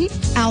Greg Braden,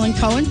 Alan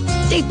Cohen,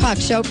 Deepak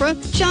Chopra,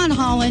 John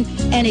Holland,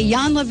 and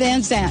Iyanla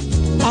Van Zandt,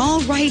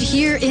 all right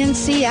here in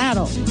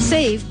Seattle.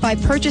 Save by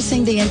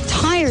purchasing the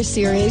entire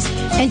series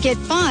and get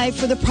 5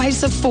 for the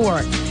price of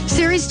 4.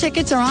 Series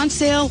tickets are on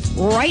sale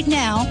right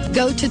now.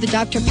 Go to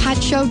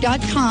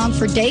thedrpatshow.com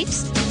for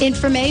dates,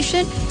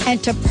 information,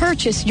 and to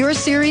purchase your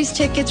series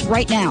tickets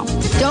right now.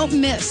 Don't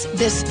miss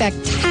this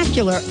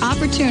spectacular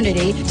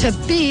opportunity to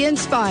be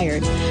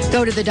inspired.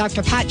 Go to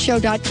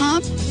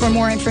thedrpatshow.com for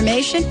more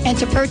information and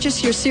to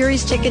purchase your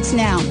series tickets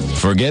now.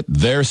 Forget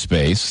their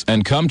space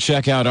and come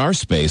check out our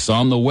space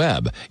on the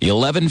web,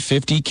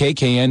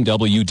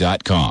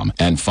 1150kknw.com,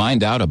 and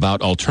find out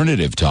about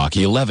Alternative Talk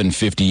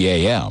 1150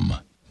 AM.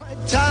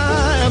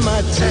 Tie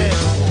my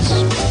tails,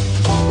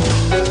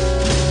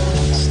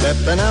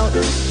 stepping out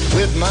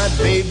with my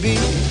baby,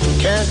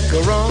 can't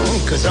go wrong,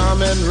 'cause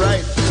I'm in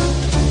right.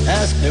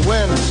 Ask me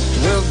when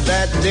will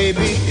that day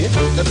be?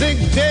 The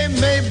big day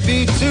may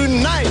be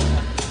tonight.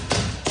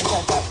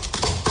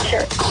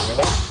 Sure.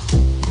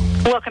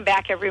 Welcome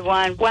back,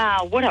 everyone.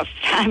 Wow, what a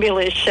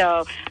fabulous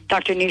show.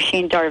 Dr.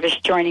 Nusheen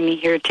Darvish joining me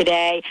here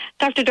today.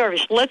 Dr.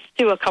 Darvish, let's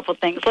do a couple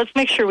things. Let's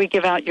make sure we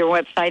give out your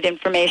website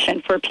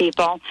information for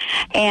people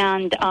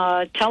and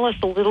tell us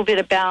a little bit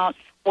about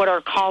what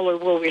our caller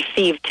will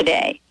receive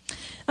today.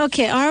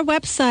 Okay, our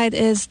website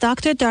is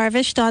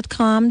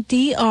drdarvish.com,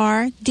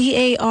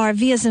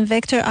 DRDARV as in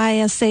Victor,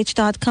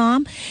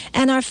 ISH.com.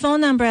 And our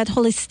phone number at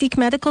Holistic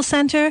Medical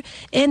Center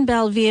in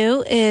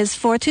Bellevue is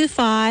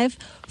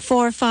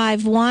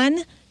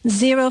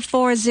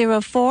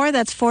 425-451-0404.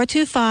 That's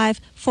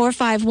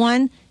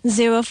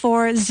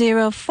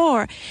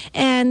 425-451-0404.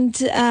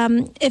 And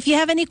if you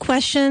have any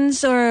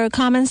questions or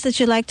comments that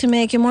you'd like to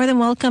make, you're more than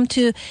welcome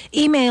to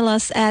email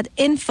us at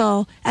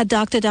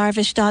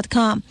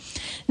info@drdarvish.com.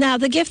 Now,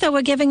 the gift that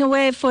we're giving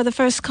away for the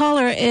first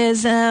caller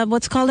is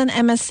what's called an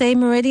MSA,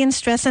 Meridian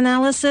Stress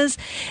Analysis.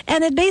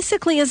 And it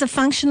basically is a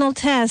functional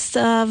test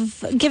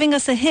of giving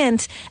us a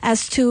hint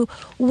as to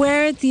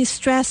where the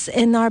stress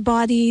in our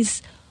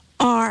bodies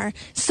are.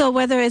 So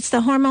whether it's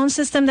the hormone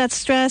system that's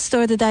stressed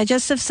or the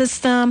digestive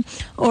system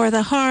or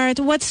the heart,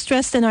 what's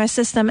stressed in our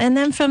system. And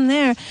then from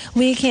there,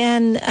 we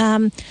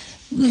can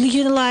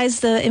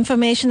utilize the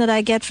information that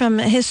I get from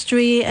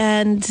history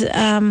and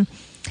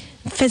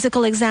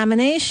physical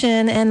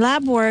examination and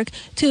lab work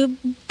to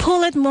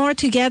pull it more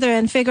together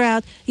and figure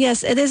out,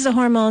 yes, it is the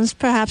hormones,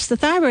 perhaps the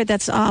thyroid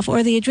that's off,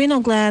 or the adrenal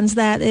glands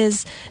that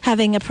is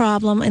having a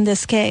problem in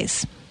this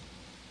case.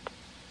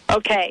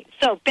 Okay,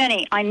 so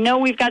Benny, I know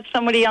we've got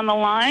somebody on the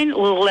line.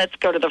 Let's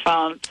go to the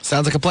phone.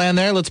 Sounds like a plan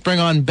there. Let's bring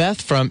on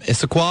Beth from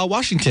Issaquah,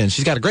 Washington.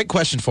 She's got a great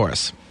question for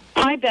us.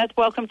 Hi, Beth.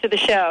 Welcome to the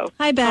show.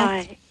 Hi, Beth.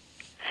 Hi.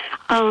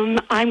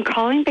 I'm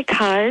calling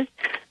because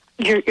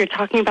you're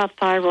talking about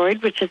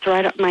thyroid, which is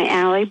right up my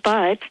alley,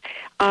 but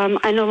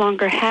I no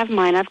longer have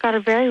mine. I've got a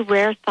very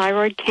rare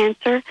thyroid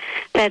cancer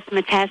that's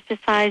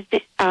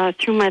metastasized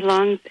through my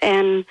lungs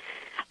and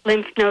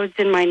lymph nodes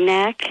in my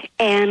neck,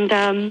 and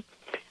I'm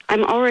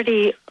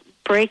already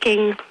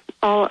breaking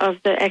all of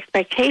the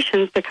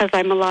expectations because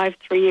I'm alive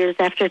 3 years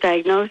after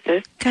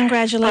diagnosis.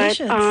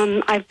 Congratulations.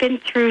 But I've been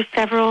through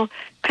several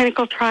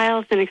clinical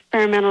trials and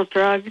experimental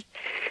drugs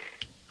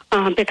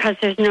because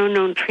there's no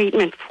known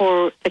treatment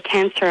for the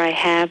cancer I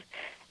have.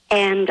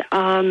 And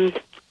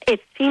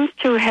it seems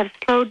to have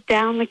slowed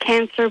down the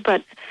cancer,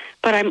 but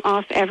I'm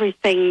off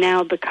everything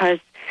now because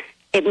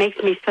it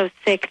makes me so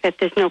sick that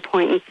there's no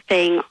point in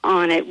staying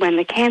on it when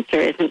the cancer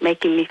isn't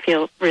making me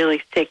feel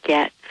really sick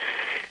yet.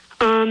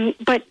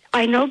 But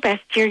I know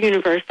Bastyr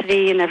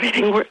University and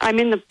everything. I'm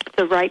in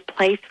the right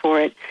place for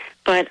it.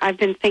 But I've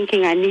been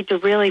thinking I need to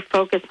really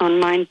focus on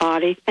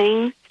mind-body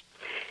things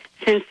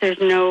since there's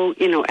no,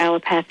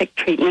 allopathic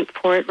treatment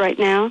for it right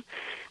now.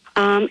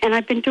 And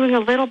I've been doing a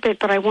little bit,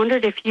 but I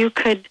wondered if you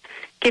could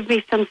give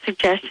me some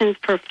suggestions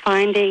for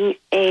finding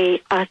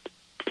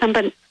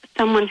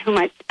someone who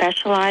might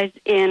specialize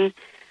in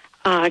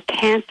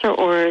cancer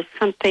or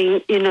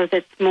something,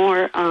 that's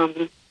more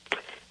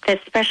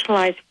that's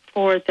specialized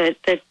for the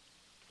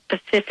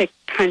specific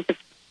kinds of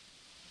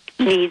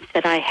needs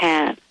that I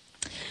have.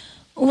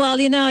 Well,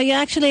 you're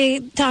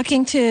actually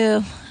talking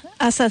to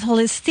us at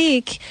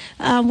Holistic.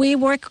 We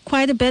work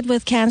quite a bit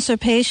with cancer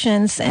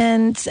patients,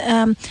 and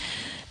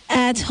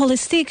at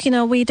Holistic,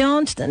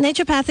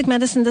 naturopathic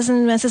medicine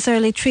doesn't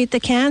necessarily treat the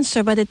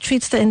cancer, but it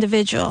treats the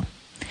individual.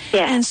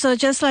 Yeah. And so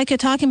just like you're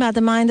talking about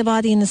the mind, the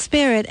body, and the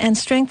spirit, and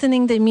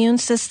strengthening the immune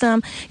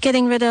system,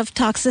 getting rid of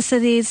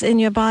toxicities in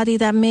your body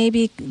that may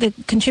be the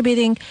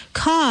contributing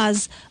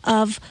cause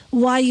of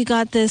why you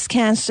got this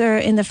cancer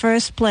in the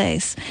first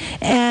place,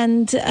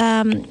 and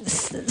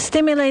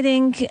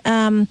stimulating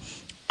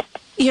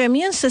your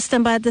immune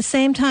system, but at the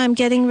same time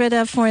getting rid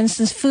of, for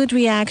instance, food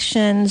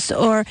reactions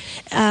or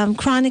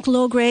chronic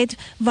low-grade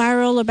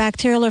viral or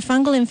bacterial or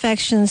fungal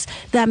infections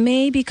that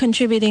may be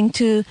contributing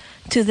to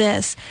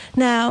this.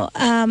 Now,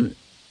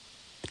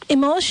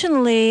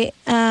 emotionally,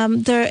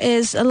 there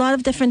is a lot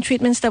of different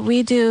treatments that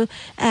we do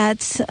at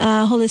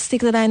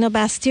Holistic that I know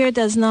Bastyr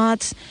does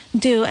not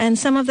do. And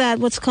some of that,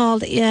 what's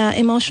called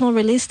emotional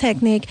release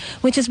technique,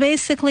 which is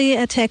basically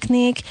a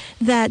technique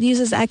that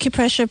uses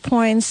acupressure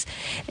points.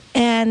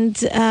 And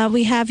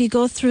we have you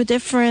go through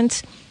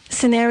different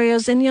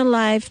scenarios in your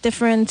life,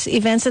 different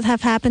events that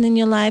have happened in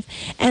your life.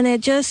 And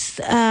it just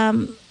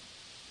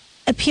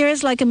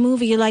appears like a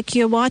movie, like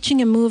you're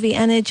watching a movie,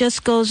 and it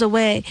just goes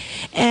away.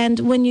 And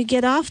when you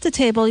get off the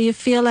table, you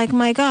feel like,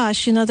 my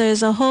gosh,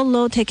 there's a whole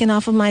load taken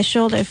off of my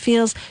shoulder.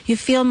 You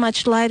feel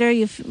much lighter,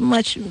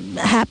 much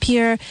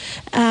happier,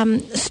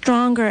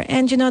 stronger.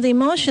 And the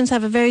emotions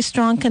have a very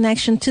strong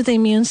connection to the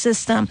immune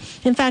system.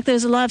 In fact,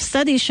 there's a lot of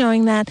studies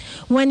showing that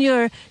when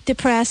you're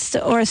depressed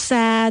or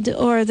sad,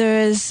 or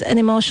there's an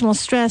emotional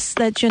stress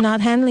that you're not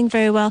handling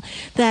very well,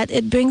 that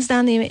it brings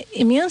down the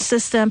immune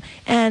system,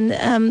 and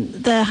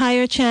the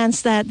higher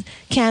chance that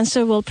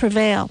cancer will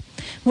prevail.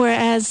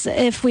 Whereas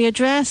if we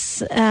address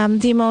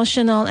the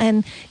emotional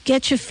and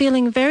get you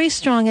feeling very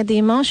strong at the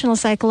emotional,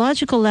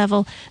 psychological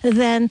level,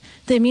 then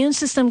the immune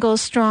system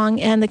goes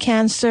strong, and the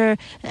cancer,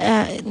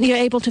 you're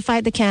able to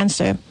fight the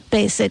cancer,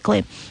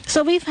 basically.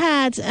 So we've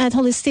had, at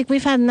Holistic,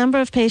 a number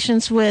of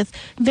patients with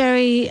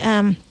very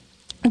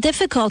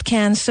difficult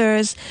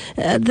cancers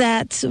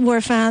that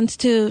were found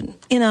to,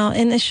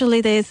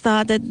 initially they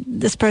thought that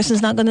this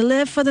person's not going to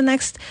live for the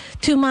next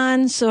 2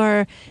 months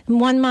or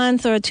 1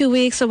 month or 2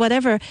 weeks or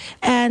whatever.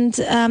 And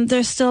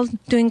they're still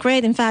doing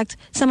great. In fact,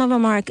 some of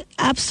them are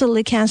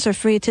absolutely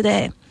cancer-free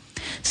today.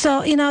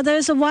 So,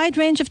 there's a wide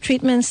range of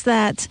treatments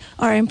that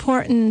are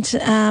important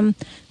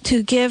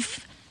to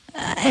give.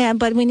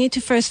 But we need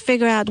to first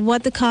figure out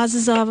what the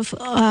causes of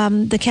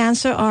the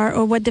cancer are,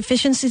 or what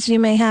deficiencies you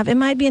may have. It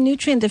might be a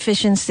nutrient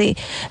deficiency.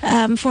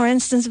 For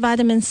instance,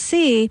 vitamin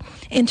C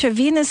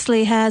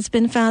intravenously has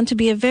been found to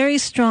be a very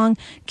strong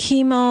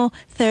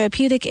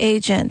chemotherapeutic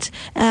agent,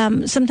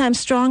 sometimes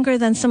stronger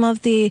than some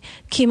of the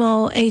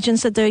chemo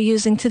agents that they're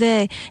using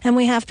today. And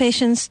we have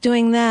patients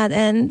doing that,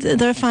 and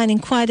they're finding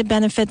quite a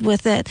benefit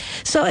with it.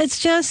 So it's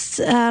just,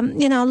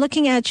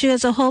 looking at you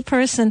as a whole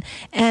person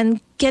and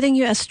getting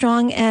you as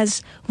strong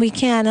as we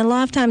can. And a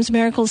lot of times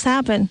miracles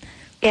happen.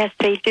 Yes,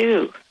 they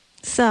do.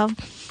 So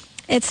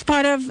it's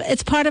part of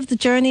the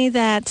journey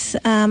that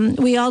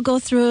we all go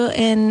through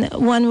in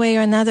one way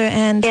or another.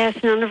 And yes,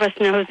 none of us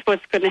knows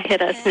what's going to hit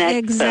us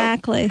next.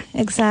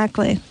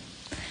 Exactly.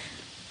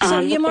 So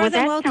you're more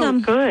than welcome.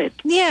 Sounds good.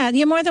 Yeah,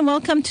 you're more than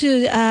welcome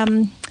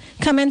to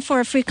come in for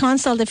a free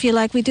consult if you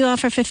like. We do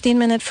offer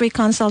 15-minute free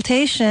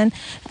consultation,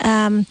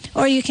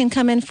 or you can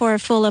come in for a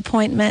full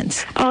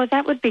appointment. Oh,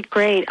 that would be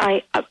great.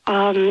 I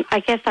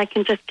guess I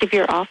can just give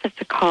your office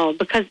a call,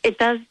 because it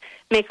does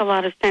make a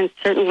lot of sense.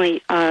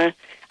 Certainly, I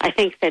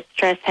think that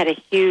stress had a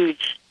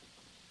huge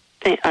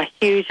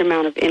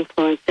amount of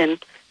influence in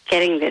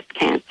getting this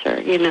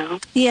cancer,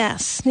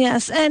 Yes.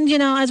 And,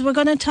 as we're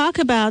going to talk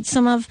about,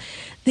 some of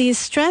these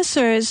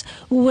stressors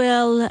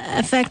will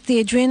affect the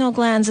adrenal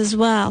glands as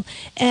well.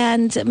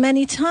 And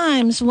many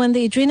times when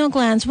the adrenal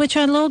glands, which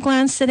are little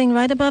glands sitting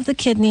right above the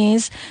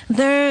kidneys,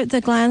 they're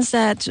the glands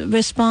that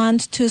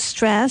respond to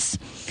stress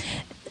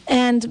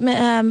and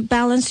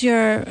balance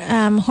your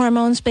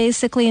hormones,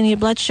 basically, and your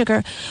blood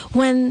sugar.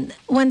 When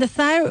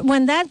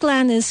that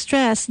gland is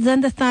stressed,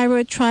 then the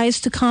thyroid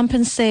tries to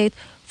compensate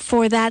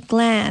for that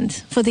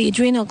gland, for the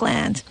adrenal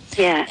gland.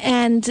 Yeah.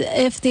 And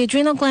if the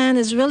adrenal gland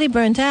is really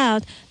burnt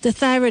out, the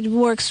thyroid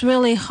works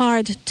really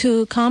hard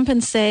to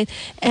compensate,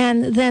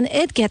 and then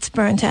it gets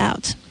burnt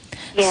out.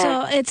 Yeah.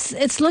 So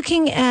it's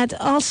looking at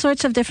all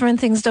sorts of different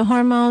things: the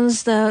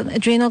hormones, the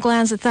adrenal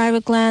glands, the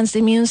thyroid glands, the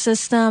immune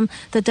system,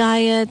 the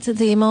diet,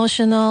 the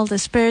emotional, the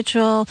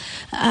spiritual,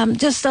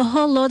 just a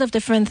whole load of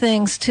different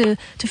things to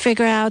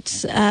figure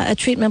out a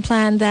treatment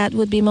plan that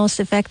would be most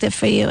effective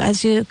for you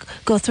as you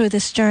go through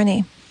this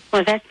journey.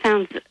 Well, that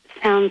sounds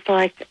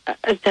like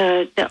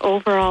the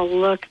overall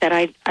look that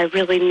I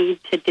really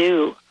need to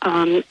do.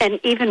 And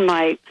even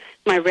my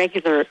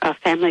regular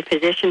family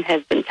physician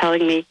has been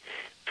telling me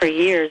for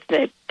years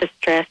that the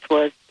stress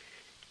was,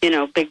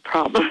 big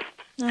problem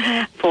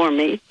for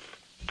me.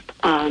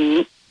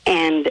 So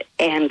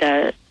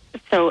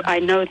I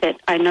know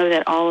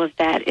that all of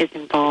that is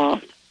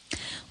involved.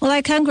 Well,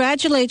 I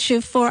congratulate you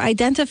for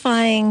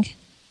identifying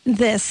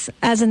this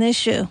as an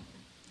issue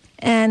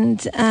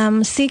and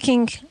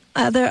seeking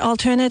other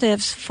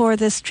alternatives for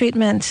this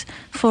treatment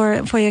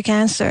for your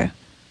cancer.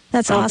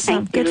 That's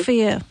awesome. Good for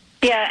you.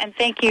 Yeah, and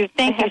thank you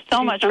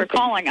so much for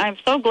calling. I'm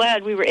so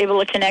glad we were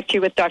able to connect you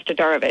with Dr.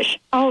 Darvish.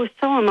 Oh,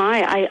 so am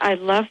I. I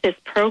love this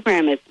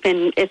program. It's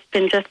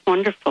been just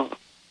wonderful.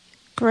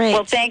 Great.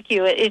 Well, thank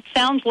you. It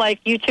sounds like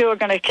you two are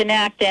going to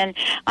connect, and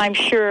I'm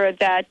sure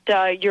that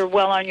you're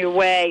well on your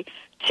way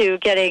to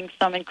getting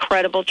some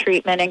incredible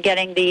treatment and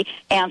getting the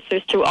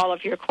answers to all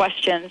of your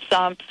questions.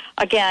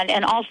 Again,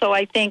 and also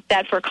I think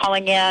that for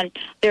calling in,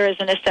 there is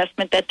an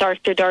assessment that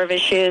Dr.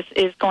 Darvish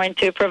is going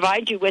to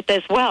provide you with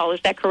as well.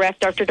 Is that correct,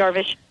 Dr.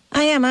 Darvish?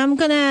 I am. I'm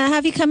going to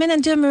have you come in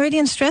and do a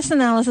meridian stress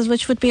analysis,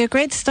 which would be a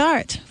great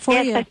start for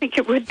you. Yes, I think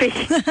it would be.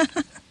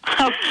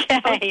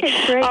 Okay.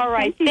 Great. All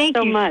right. Thank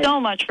you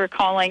so much for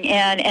calling.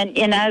 And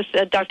as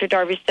Dr.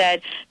 Darby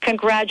said,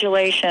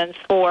 congratulations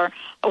for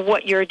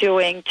what you're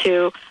doing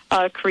to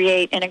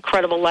create an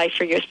incredible life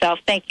for yourself.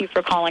 Thank you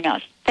for calling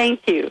us.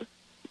 Thank you.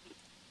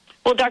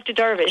 Well, Dr.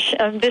 Darvish,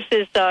 this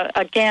is,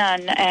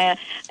 again,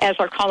 as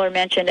our caller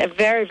mentioned, a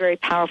very, very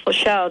powerful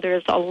show.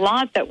 There's a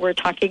lot that we're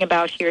talking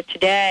about here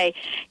today.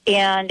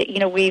 And, you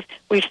know, we've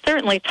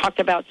certainly talked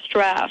about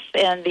stress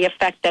and the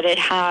effect that it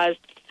has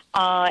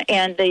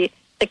and the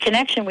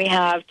connection we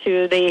have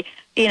to the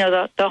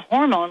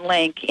hormone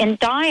link. And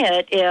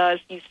diet, as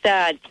you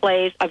said,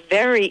 plays a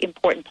very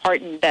important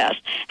part in this.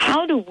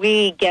 How do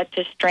we get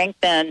to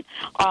strengthen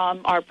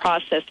our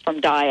process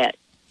from diet?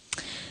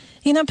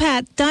 You know,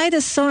 Pat, diet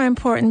is so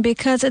important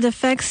because it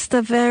affects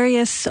the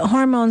various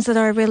hormones that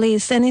are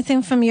released,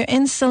 anything from your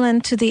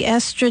insulin to the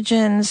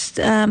estrogens,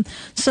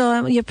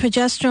 so your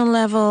progesterone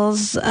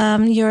levels,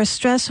 your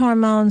stress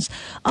hormones.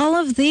 All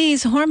of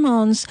these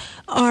hormones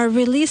are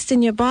released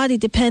in your body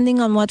depending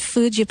on what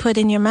food you put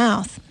in your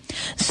mouth.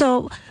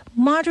 So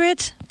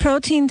moderate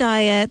protein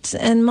diet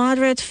and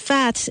moderate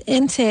fat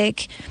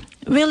intake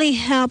really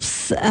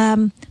helps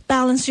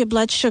balance your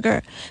blood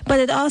sugar, but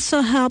it also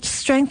helps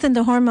strengthen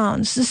the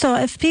hormones. So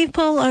if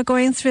people are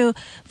going through,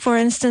 for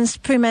instance,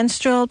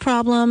 premenstrual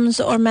problems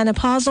or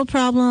menopausal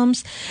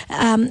problems,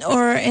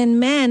 or in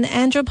men,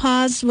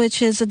 andropause,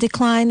 which is a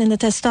decline in the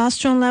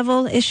testosterone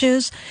level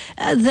issues,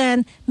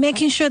 then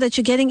making sure that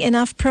you're getting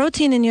enough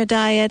protein in your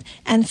diet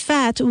and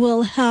fat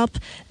will help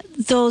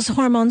those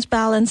hormones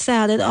balance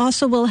out. It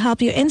also will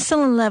help your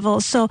insulin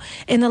levels. So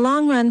in the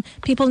long run,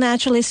 people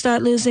naturally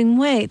start losing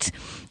weight.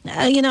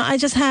 I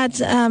just had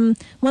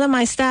one of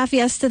my staff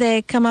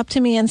yesterday come up to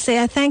me and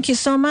say, I thank you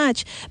so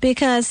much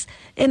because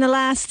in the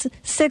last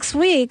 6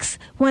 weeks,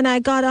 when I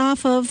got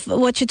off of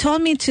what you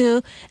told me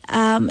to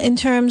in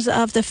terms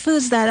of the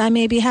foods that I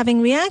may be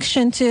having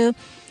reaction to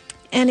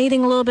and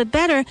eating a little bit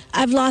better,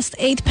 I've lost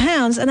 8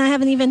 pounds and I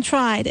haven't even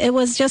tried. It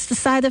was just the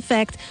side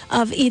effect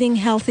of eating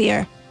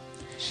healthier.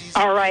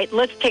 All right,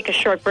 let's take a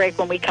short break.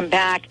 When we come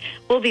back,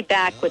 we'll be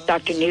back with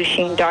Dr.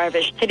 Nusheen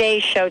Darvish.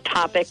 Today's show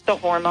topic, the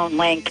hormone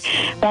link.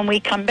 When we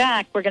come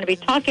back, we're going to be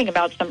talking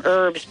about some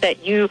herbs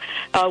that you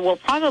will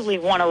probably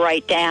want to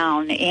write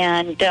down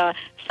and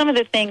some of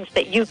the things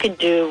that you can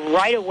do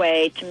right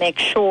away to make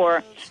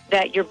sure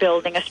that you're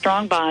building a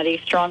strong body,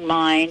 strong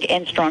mind,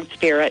 and strong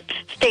spirit.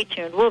 Stay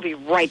tuned. We'll be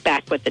right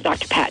back with the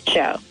Dr. Pat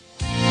Show.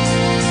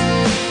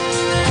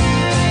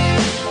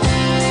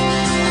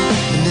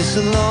 It's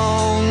a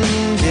long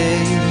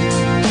day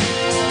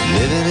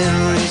living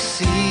in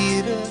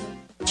Reseda.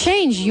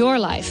 Change your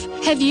life.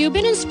 Have you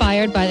been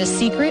inspired by The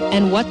Secret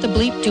and What the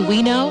Bleep Do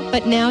We Know,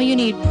 but now you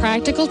need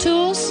practical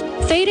tools?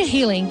 Theta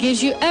Healing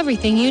gives you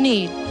everything you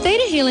need.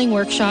 Theta Healing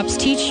workshops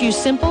teach you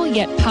simple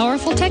yet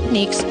powerful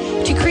techniques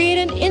to create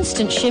an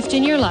instant shift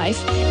in your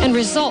life and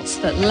results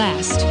that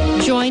last.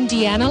 Join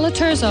Deanna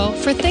Laterzo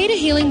for Theta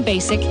Healing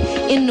Basic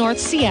in North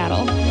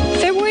Seattle,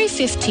 February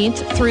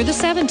 15th through the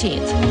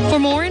 17th. For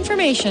more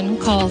information,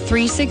 call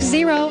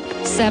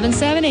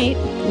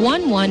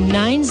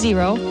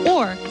 360-778-1190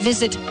 or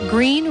visit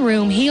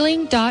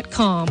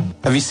greenroomhealing.com.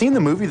 Have you seen the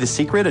movie The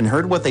Secret and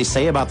heard what they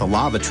say about the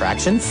law of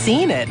attraction?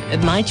 Seen it.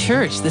 At my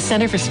church, the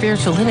Center for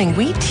Spiritual Living,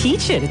 we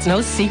teach it. It's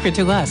no secret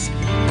to us.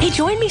 Hey,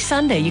 join me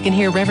Sunday. You can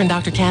hear Reverend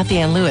Dr. Kathy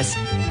Ann Lewis.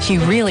 She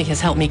really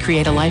has helped me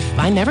create a life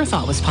I never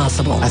thought was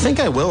possible. I think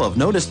I will have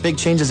noticed big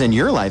changes in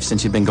your life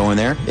since you've been going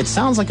there. It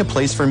sounds like a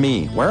place for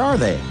me. Where are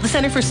they? The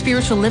Center for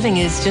Spiritual Living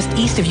is just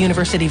east of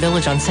University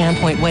Village on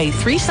Sandpoint Way.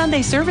 3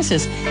 Sunday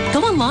services.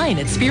 Go online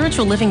at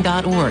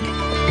spiritualliving.org.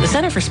 The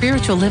Center for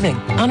Spiritual Living,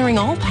 honoring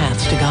all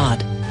paths to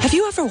God. Have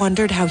you ever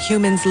wondered how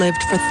humans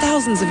lived for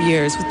thousands of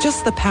years with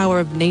just the power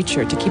of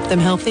nature to keep them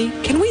healthy?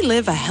 Can we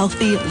live a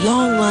healthy,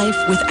 long life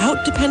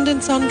without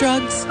dependence on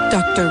drugs?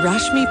 Dr.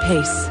 Rashmi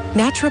Pace,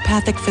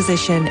 naturopathic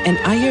physician and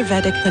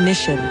Ayurvedic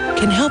clinician,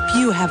 can help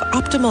you have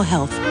optimal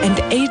health and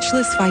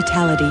ageless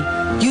vitality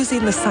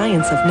using the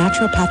science of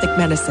naturopathic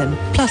medicine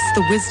plus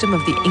the wisdom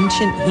of the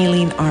ancient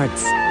healing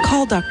arts.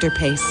 Call Dr.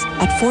 Pace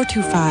at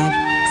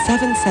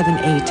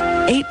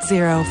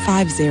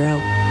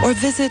 425-778-8050 or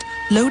visit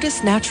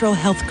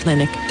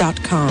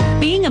lotusnaturalhealthclinic.com.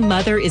 Being a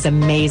mother is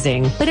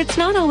amazing, but it's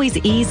not always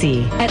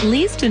easy, at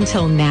least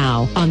until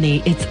now, on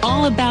the It's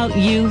All About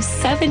You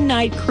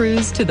 7-night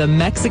cruise to the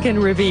Mexican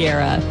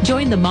Riviera.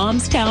 Join the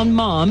Momstown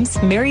Moms,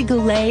 Mary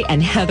Goulet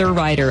and Heather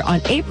Ryder, on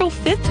April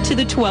 5th to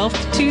the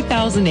 12th,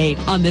 2008,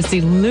 on this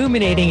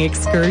illuminating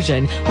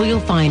excursion, where you'll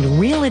find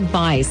real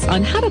advice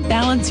on how to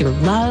balance your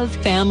love,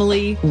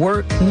 family,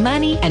 work,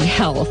 money, and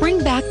health.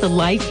 Bring back the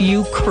life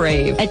you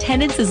crave.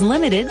 Attendance is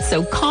limited,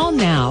 so call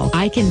now.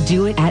 I can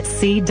do it at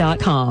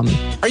sea.com.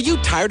 Are you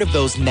tired of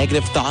those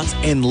negative thoughts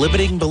and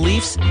limiting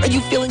beliefs? Are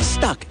you feeling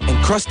stuck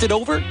and crusted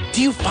over?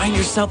 Do you find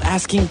yourself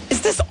asking,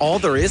 is this all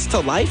there is to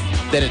life?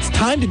 Then it's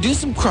time to do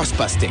some crust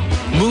busting.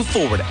 Move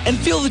forward and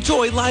feel the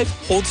joy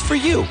life holds for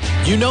you.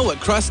 You know what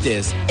crust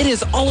is. It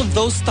is all of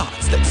those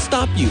thoughts that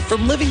stop you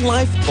from living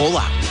life full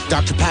out.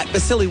 Dr. Pat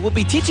Basili will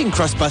be teaching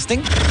crust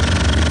busting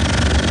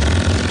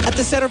at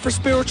the Center for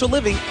Spiritual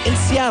Living in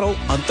Seattle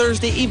on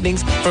Thursday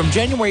evenings from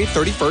January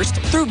 31st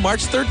through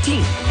March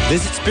 13th.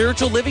 Visit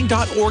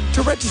spiritualliving.org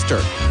to register.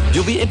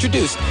 You'll be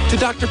introduced to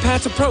Dr.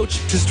 Pat's approach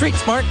to street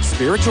smart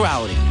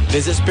spirituality.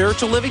 Visit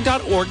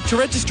spiritualliving.org to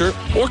register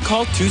or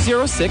call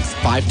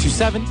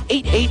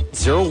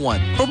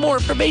 206-527-8801 for more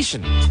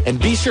information. And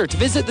be sure to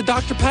visit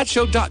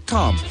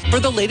thedrpatshow.com for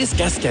the latest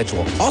guest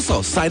schedule.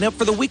 Also, sign up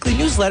for the weekly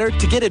newsletter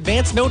to get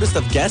advance notice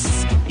of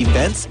guests,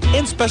 events,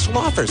 and special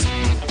offers.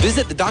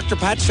 Visit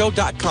thedrpatshow.com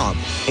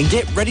and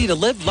get ready to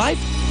live life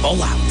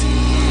full out.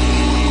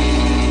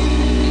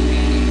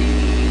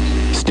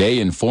 Stay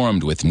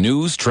informed with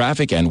news,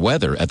 traffic, and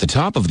weather at the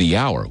top of the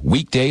hour,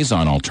 weekdays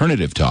on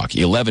Alternative Talk,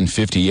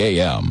 1150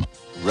 a.m.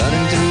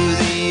 Running through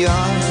the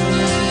yard,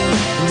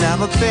 and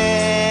I'm a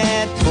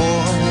bad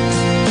boy,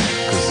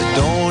 'cause I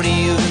don't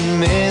even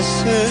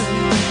miss her.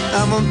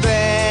 I'm a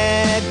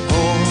bad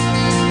boy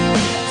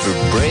for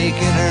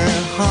breaking her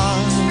heart.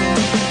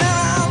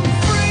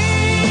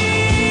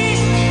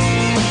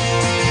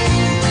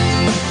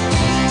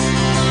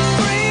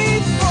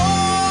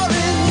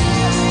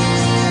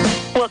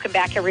 Welcome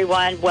back,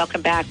 everyone.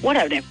 Welcome back. What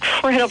an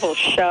incredible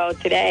show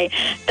today.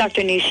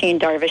 Dr. Nushin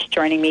Darvish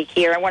joining me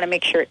here. I want to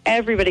make sure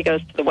everybody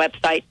goes to the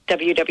website,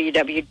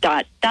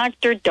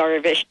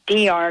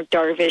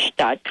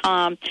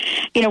 www.drdarvish.com.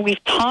 You know,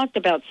 we've talked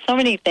about so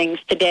many things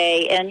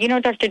today. And, you know,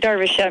 Dr.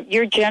 Darvish,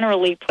 you're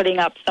generally putting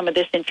up some of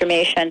this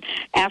information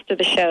after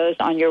the shows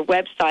on your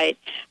website.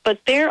 But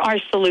there are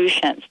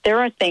solutions. There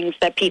are things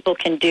that people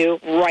can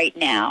do right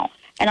now.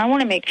 And I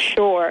want to make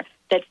sure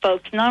that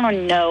folks not only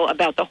know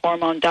about the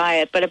hormone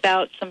diet, but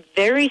about some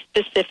very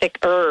specific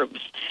herbs,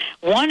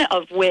 one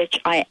of which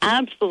I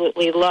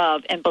absolutely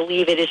love and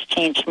believe it has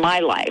changed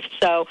my life.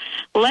 So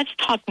let's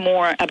talk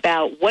more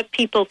about what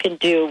people can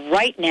do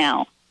right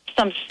now,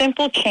 some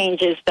simple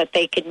changes that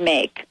they could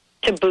make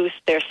to boost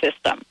their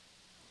system.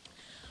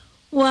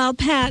 Well,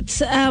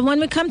 Pat, when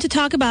we come to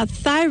talk about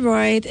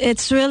thyroid,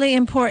 it's really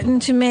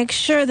important to make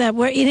sure that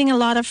we're eating a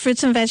lot of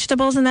fruits and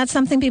vegetables, and that's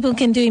something people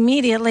can do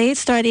immediately.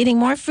 Start eating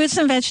more fruits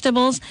and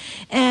vegetables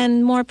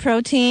and more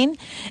protein,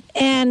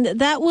 and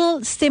that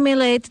will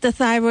stimulate the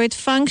thyroid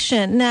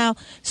function. Now,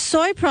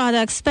 soy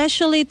products,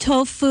 especially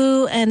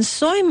tofu and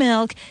soy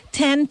milk,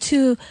 tend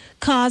to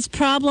cause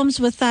problems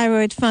with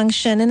thyroid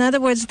function. In other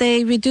words,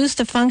 they reduce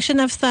the function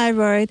of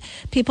thyroid.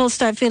 People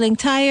start feeling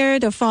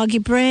tired or foggy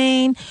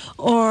brain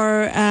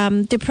or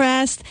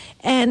depressed,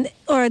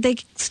 or they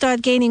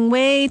start gaining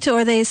weight,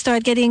 or they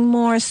start getting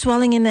more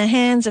swelling in the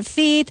hands or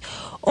feet,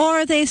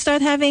 or they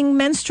start having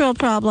menstrual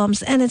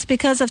problems, and it's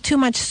because of too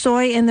much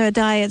soy in their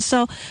diet.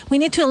 So we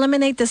need to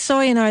eliminate the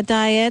soy in our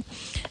diet.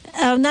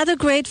 Another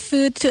great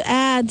food to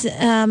add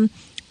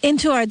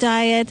into our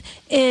diet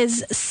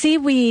is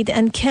seaweed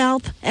and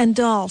kelp and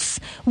dulse,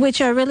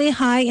 which are really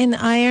high in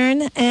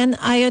iron and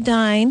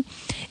iodine.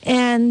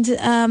 And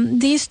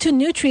these two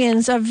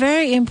nutrients are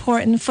very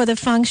important for the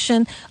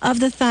function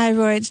of the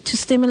thyroid, to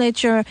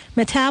stimulate your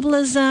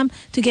metabolism,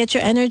 to get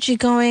your energy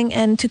going,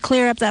 and to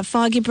clear up that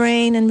foggy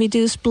brain and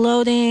reduce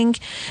bloating,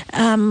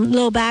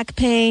 low back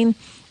pain,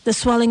 the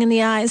swelling in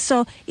the eyes.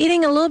 So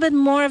eating a little bit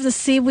more of the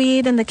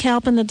seaweed and the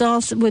kelp and the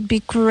dulse would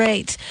be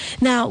great.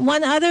 Now,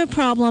 one other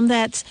problem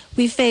that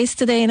we face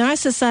today in our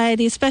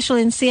society,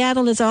 especially in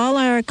Seattle, is all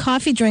our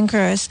coffee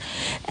drinkers.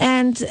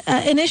 And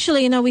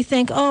initially, we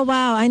think, oh,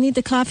 wow, I need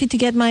the coffee to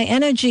get my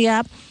energy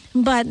up.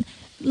 But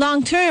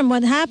long term,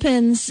 what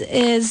happens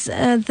is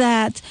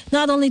that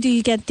not only do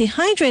you get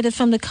dehydrated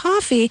from the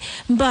coffee,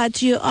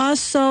 but you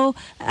also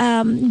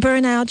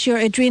burn out your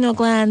adrenal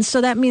glands. So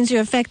that means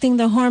you're affecting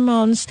the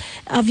hormones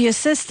of your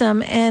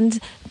system, and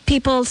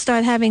people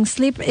start having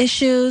sleep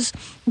issues.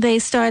 They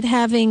start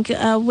having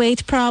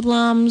weight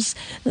problems,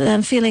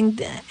 feeling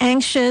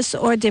anxious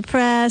or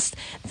depressed.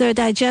 Their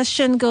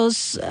digestion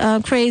goes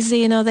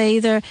crazy. They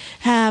either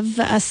have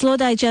a slow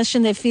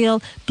digestion, they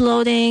feel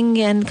bloating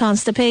and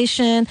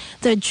constipation.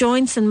 Their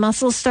joints and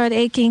muscles start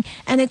aching.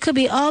 And it could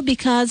be all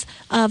because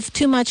of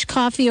too much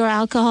coffee or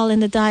alcohol in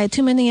the diet,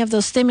 too many of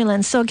those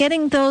stimulants. So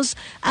getting those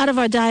out of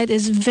our diet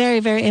is very,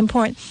 very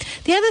important.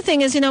 The other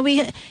thing is,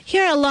 we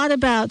hear a lot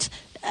about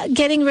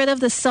getting rid of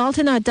the salt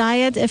in our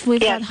diet if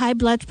we've got high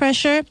blood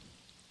pressure.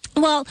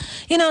 Well,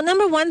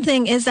 number one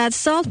thing is that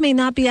salt may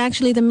not be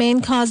actually the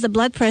main cause of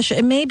blood pressure.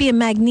 It may be a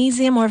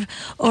magnesium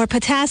or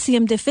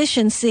potassium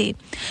deficiency.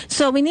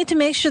 So we need to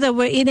make sure that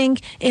we're eating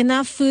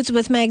enough foods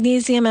with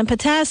magnesium and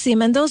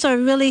potassium, and those are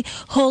really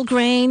whole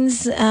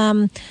grains,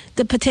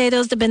 the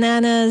potatoes, the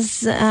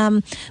bananas,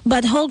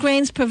 but whole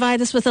grains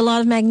provide us with a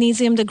lot of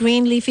magnesium. The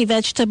green leafy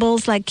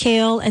vegetables like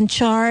kale and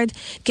chard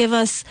give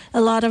us a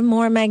lot of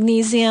more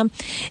magnesium.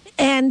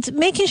 And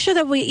making sure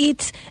that we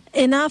eat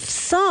enough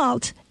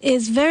salt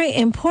is very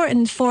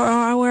important for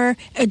our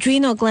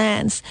adrenal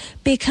glands,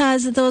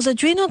 because those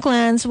adrenal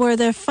glands, where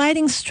they're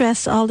fighting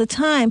stress all the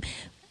time,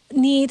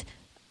 need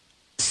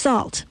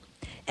salt.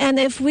 And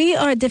if we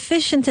are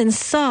deficient in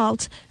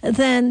salt,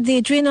 then the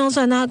adrenals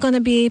are not going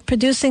to be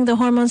producing the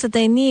hormones that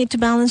they need to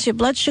balance your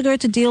blood sugar,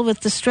 to deal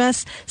with the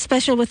stress,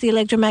 especially with the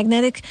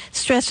electromagnetic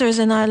stressors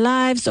in our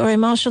lives or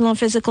emotional,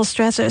 physical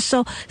stressors.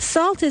 So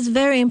salt is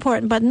very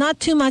important, but not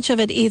too much of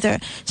it either.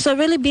 So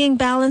really being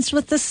balanced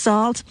with the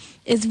salt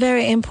is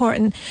very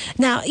important.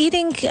 Now,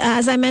 eating,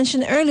 as I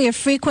mentioned earlier,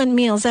 frequent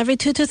meals every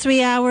 2 to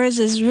 3 hours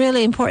is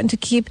really important to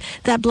keep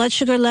that blood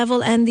sugar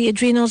level and the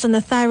adrenals and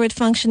the thyroid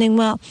functioning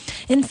well.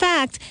 In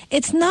fact,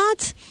 it's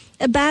not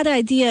a bad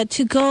idea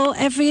to go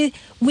every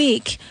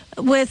week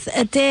with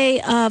a day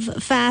of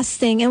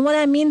fasting. And what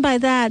I mean by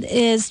that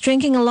is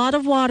drinking a lot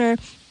of water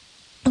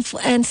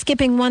and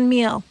skipping one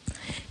meal.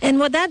 And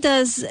what that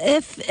does,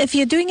 if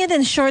you're doing it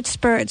in short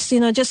spurts,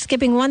 just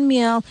skipping one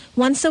meal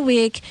once a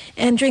week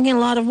and drinking a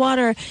lot of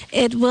water,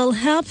 it will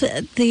help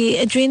the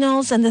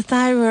adrenals and the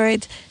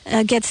thyroid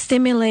get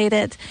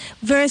stimulated.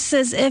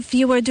 Versus if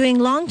you were doing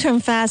long-term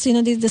fast,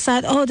 you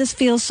decide, this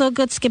feels so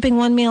good skipping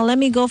one meal, let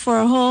me go for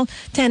a whole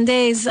 10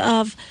 days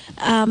of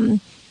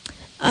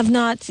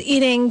not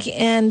eating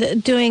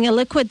and doing a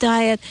liquid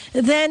diet,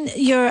 then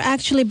you're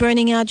actually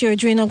burning out your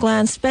adrenal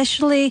glands,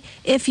 especially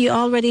if you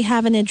already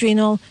have an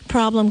adrenal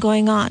problem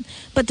going on.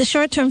 But the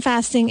short-term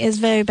fasting is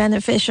very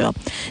beneficial.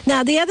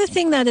 Now, the other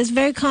thing that is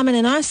very common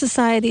in our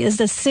society is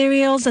the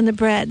cereals and the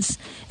breads.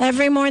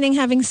 Every morning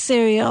having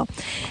cereal.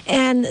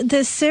 And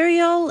the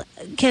cereal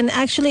can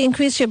actually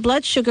increase your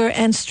blood sugar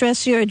and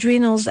stress your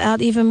adrenals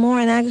out even more,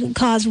 and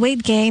cause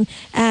weight gain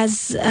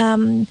as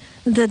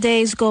the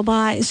days go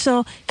by.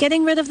 So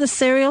getting rid of the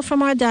cereal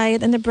from our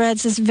diet and the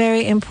breads is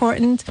very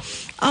important.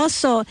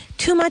 Also,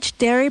 too much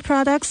dairy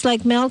products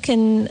like milk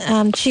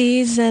and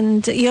cheese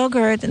and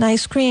yogurt and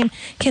ice cream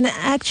can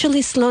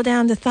actually slow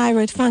down the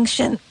thyroid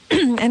function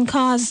and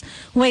cause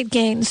weight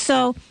gain.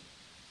 So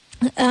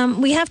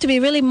we have to be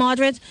really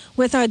moderate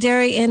with our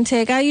dairy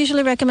intake. I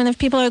usually recommend, if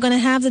people are going to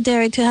have the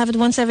dairy, to have it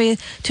once every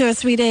 2 or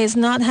 3 days,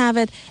 not have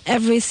it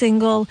every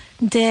single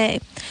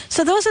day.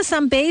 So those are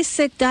some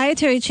basic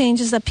dietary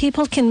changes that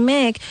people can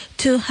make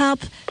to help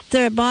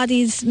their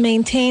bodies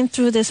maintain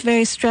through this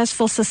very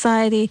stressful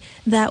society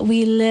that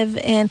we live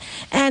in.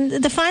 And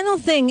the final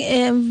thing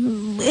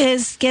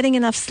is getting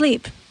enough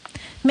sleep.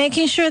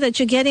 Making sure that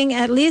you're getting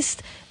at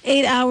least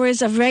 8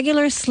 hours of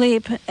regular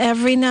sleep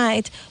every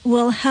night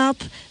will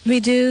help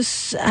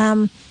reduce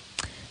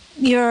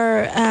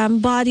your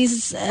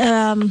body's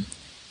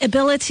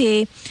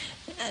ability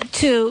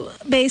to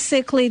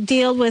basically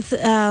deal with,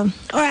 or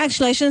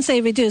actually I shouldn't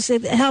say reduce,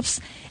 it helps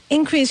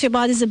increase your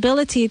body's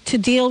ability to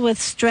deal with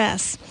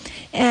stress.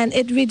 And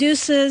it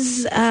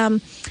reduces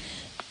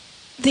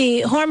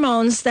the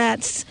hormones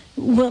that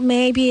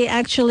may be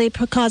actually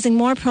causing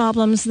more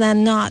problems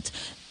than not.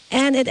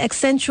 And it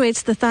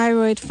accentuates the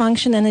thyroid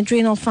function and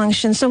adrenal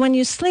function. So when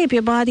you sleep,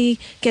 your body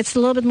gets a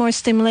little bit more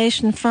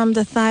stimulation from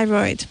the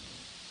thyroid.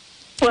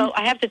 Well,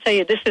 I have to tell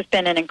you, this has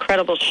been an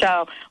incredible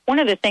show. One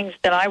of the things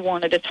that I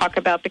wanted to talk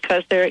about,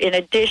 because there, in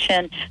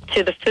addition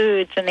to the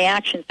foods and the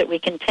actions that we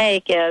can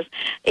take, is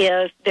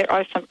there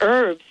are some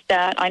herbs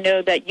that I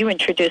know that you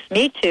introduced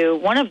me to.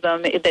 One of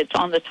them that's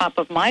on the top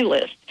of my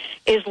list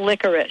is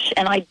licorice,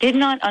 and I did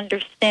not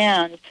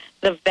understand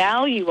the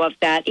value of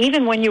that,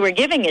 even when you were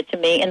giving it to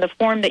me in the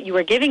form that you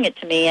were giving it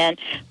to me in.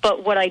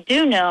 But what I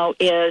do know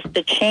is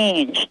the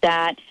change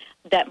that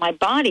my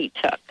body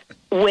took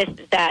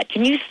with that.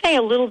 Can you say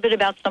a little bit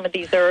about some of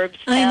these herbs?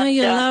 I know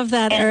you love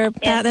that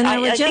herb, Pat, and I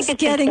was just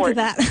getting to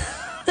that.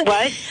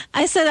 What?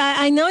 I said,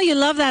 I know you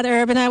love that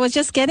herb, and I was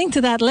just getting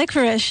to that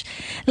licorice.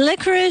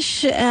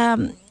 Licorice,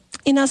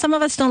 some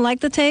of us don't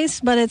like the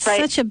taste, but it's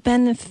such a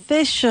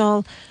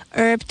beneficial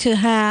herb to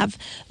have.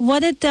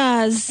 What it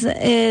does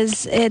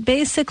is it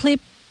basically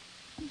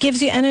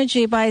gives you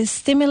energy by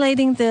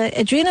stimulating the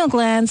adrenal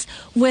glands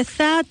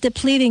without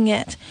depleting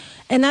it.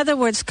 In other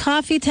words,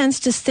 coffee tends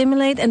to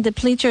stimulate and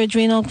deplete your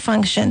adrenal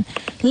function.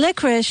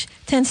 Licorice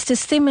tends to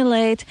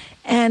stimulate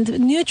and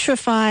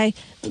nutrify,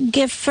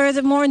 give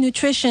further more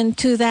nutrition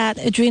to that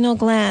adrenal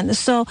gland.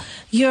 So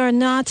you're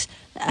not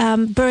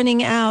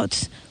burning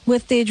out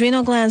with the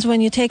adrenal glands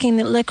when you're taking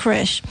the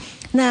licorice.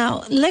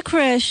 Now,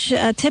 licorice,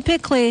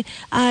 typically,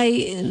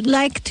 I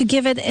like to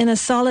give it in a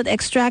solid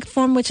extract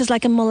form, which is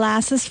like a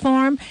molasses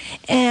form,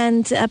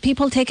 and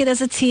people take it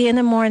as a tea in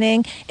the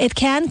morning. It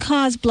can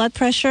cause blood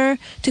pressure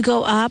to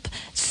go up,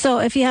 so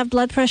if you have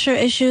blood pressure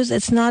issues,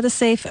 it's not a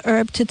safe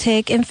herb to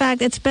take. In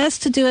fact, it's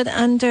best to do it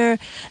under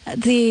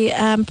the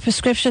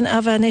prescription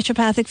of a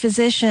naturopathic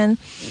physician.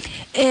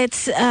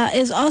 It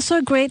is also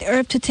a great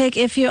herb to take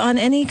if you're on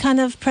any kind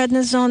of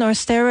prednisone or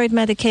steroid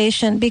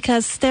medication,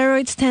 because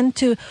steroids tend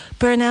to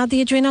burn out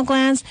the adrenal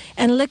glands,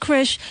 and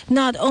licorice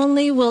not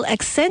only will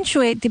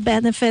accentuate the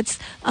benefits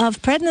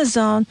of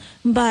prednisone,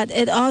 but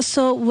it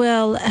also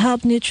will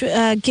help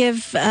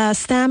give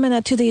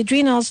stamina to the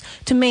adrenals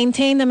to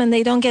maintain them and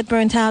they don't get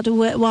burnt out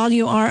while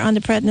you are on the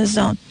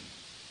prednisone.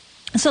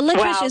 So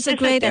licorice is a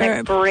great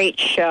herb. A great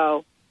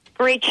show.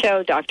 Great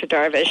show, Dr.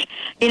 Darvish.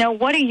 You know,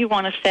 what do you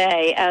want to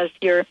say as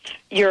your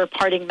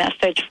parting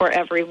message for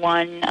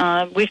everyone?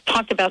 We've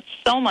talked about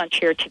so much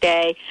here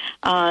today,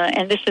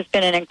 and this has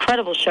been an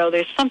incredible show.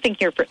 There's something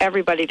here for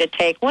everybody to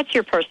take. What's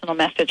your personal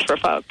message for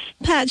folks?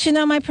 Pat, you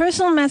know, my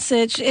personal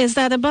message is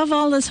that above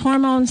all this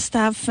hormone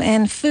stuff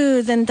and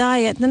food and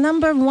diet, the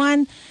number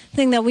one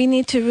thing that we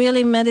need to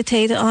really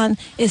meditate on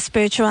is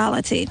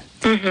spirituality.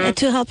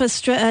 To help us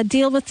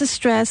deal with the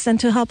stress and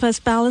to help us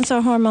balance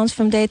our hormones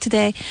from day to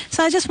day.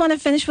 So I just want to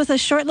finish with a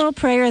short little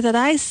prayer that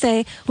I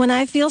say when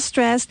I feel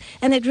stressed,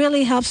 and it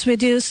really helps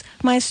reduce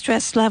my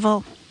stress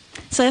level.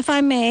 So if I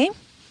may,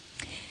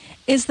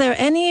 is there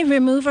any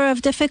remover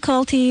of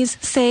difficulties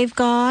save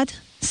God?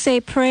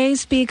 Say,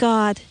 praise be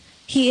God.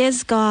 He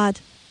is God.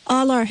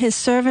 All are his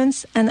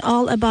servants, and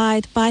all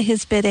abide by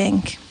his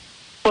bidding.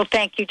 Well,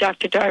 thank you,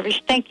 Dr.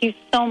 Darvish. Thank you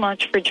so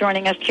much for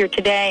joining us here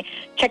today.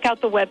 Check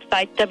out the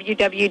website,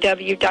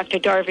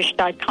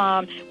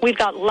 www.drdarvish.com. We've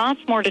got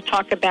lots more to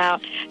talk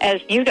about as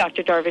you,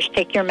 Dr. Darvish,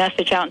 take your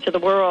message out into the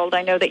world.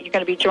 I know that you're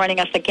going to be joining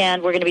us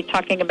again. We're going to be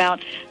talking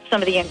about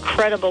some of the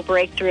incredible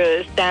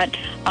breakthroughs that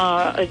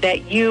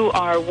you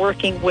are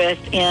working with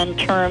in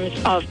terms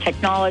of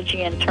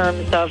technology, in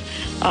terms of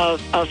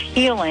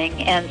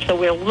healing. And so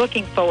we're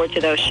looking forward to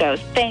those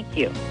shows. Thank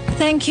you.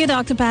 Thank you,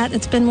 Dr. Pat.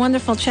 It's been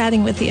wonderful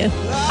chatting with you.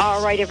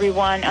 All right,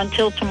 everyone.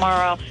 Until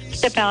tomorrow,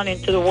 step out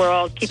into the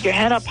world. Keep your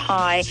head up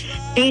high.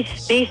 Be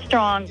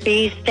strong.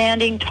 Be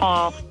standing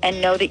tall. And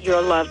know that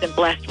you're loved and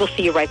blessed. We'll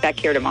see you right back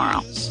here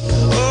tomorrow.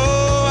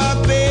 Oh,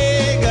 I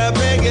beg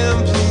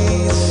him, please.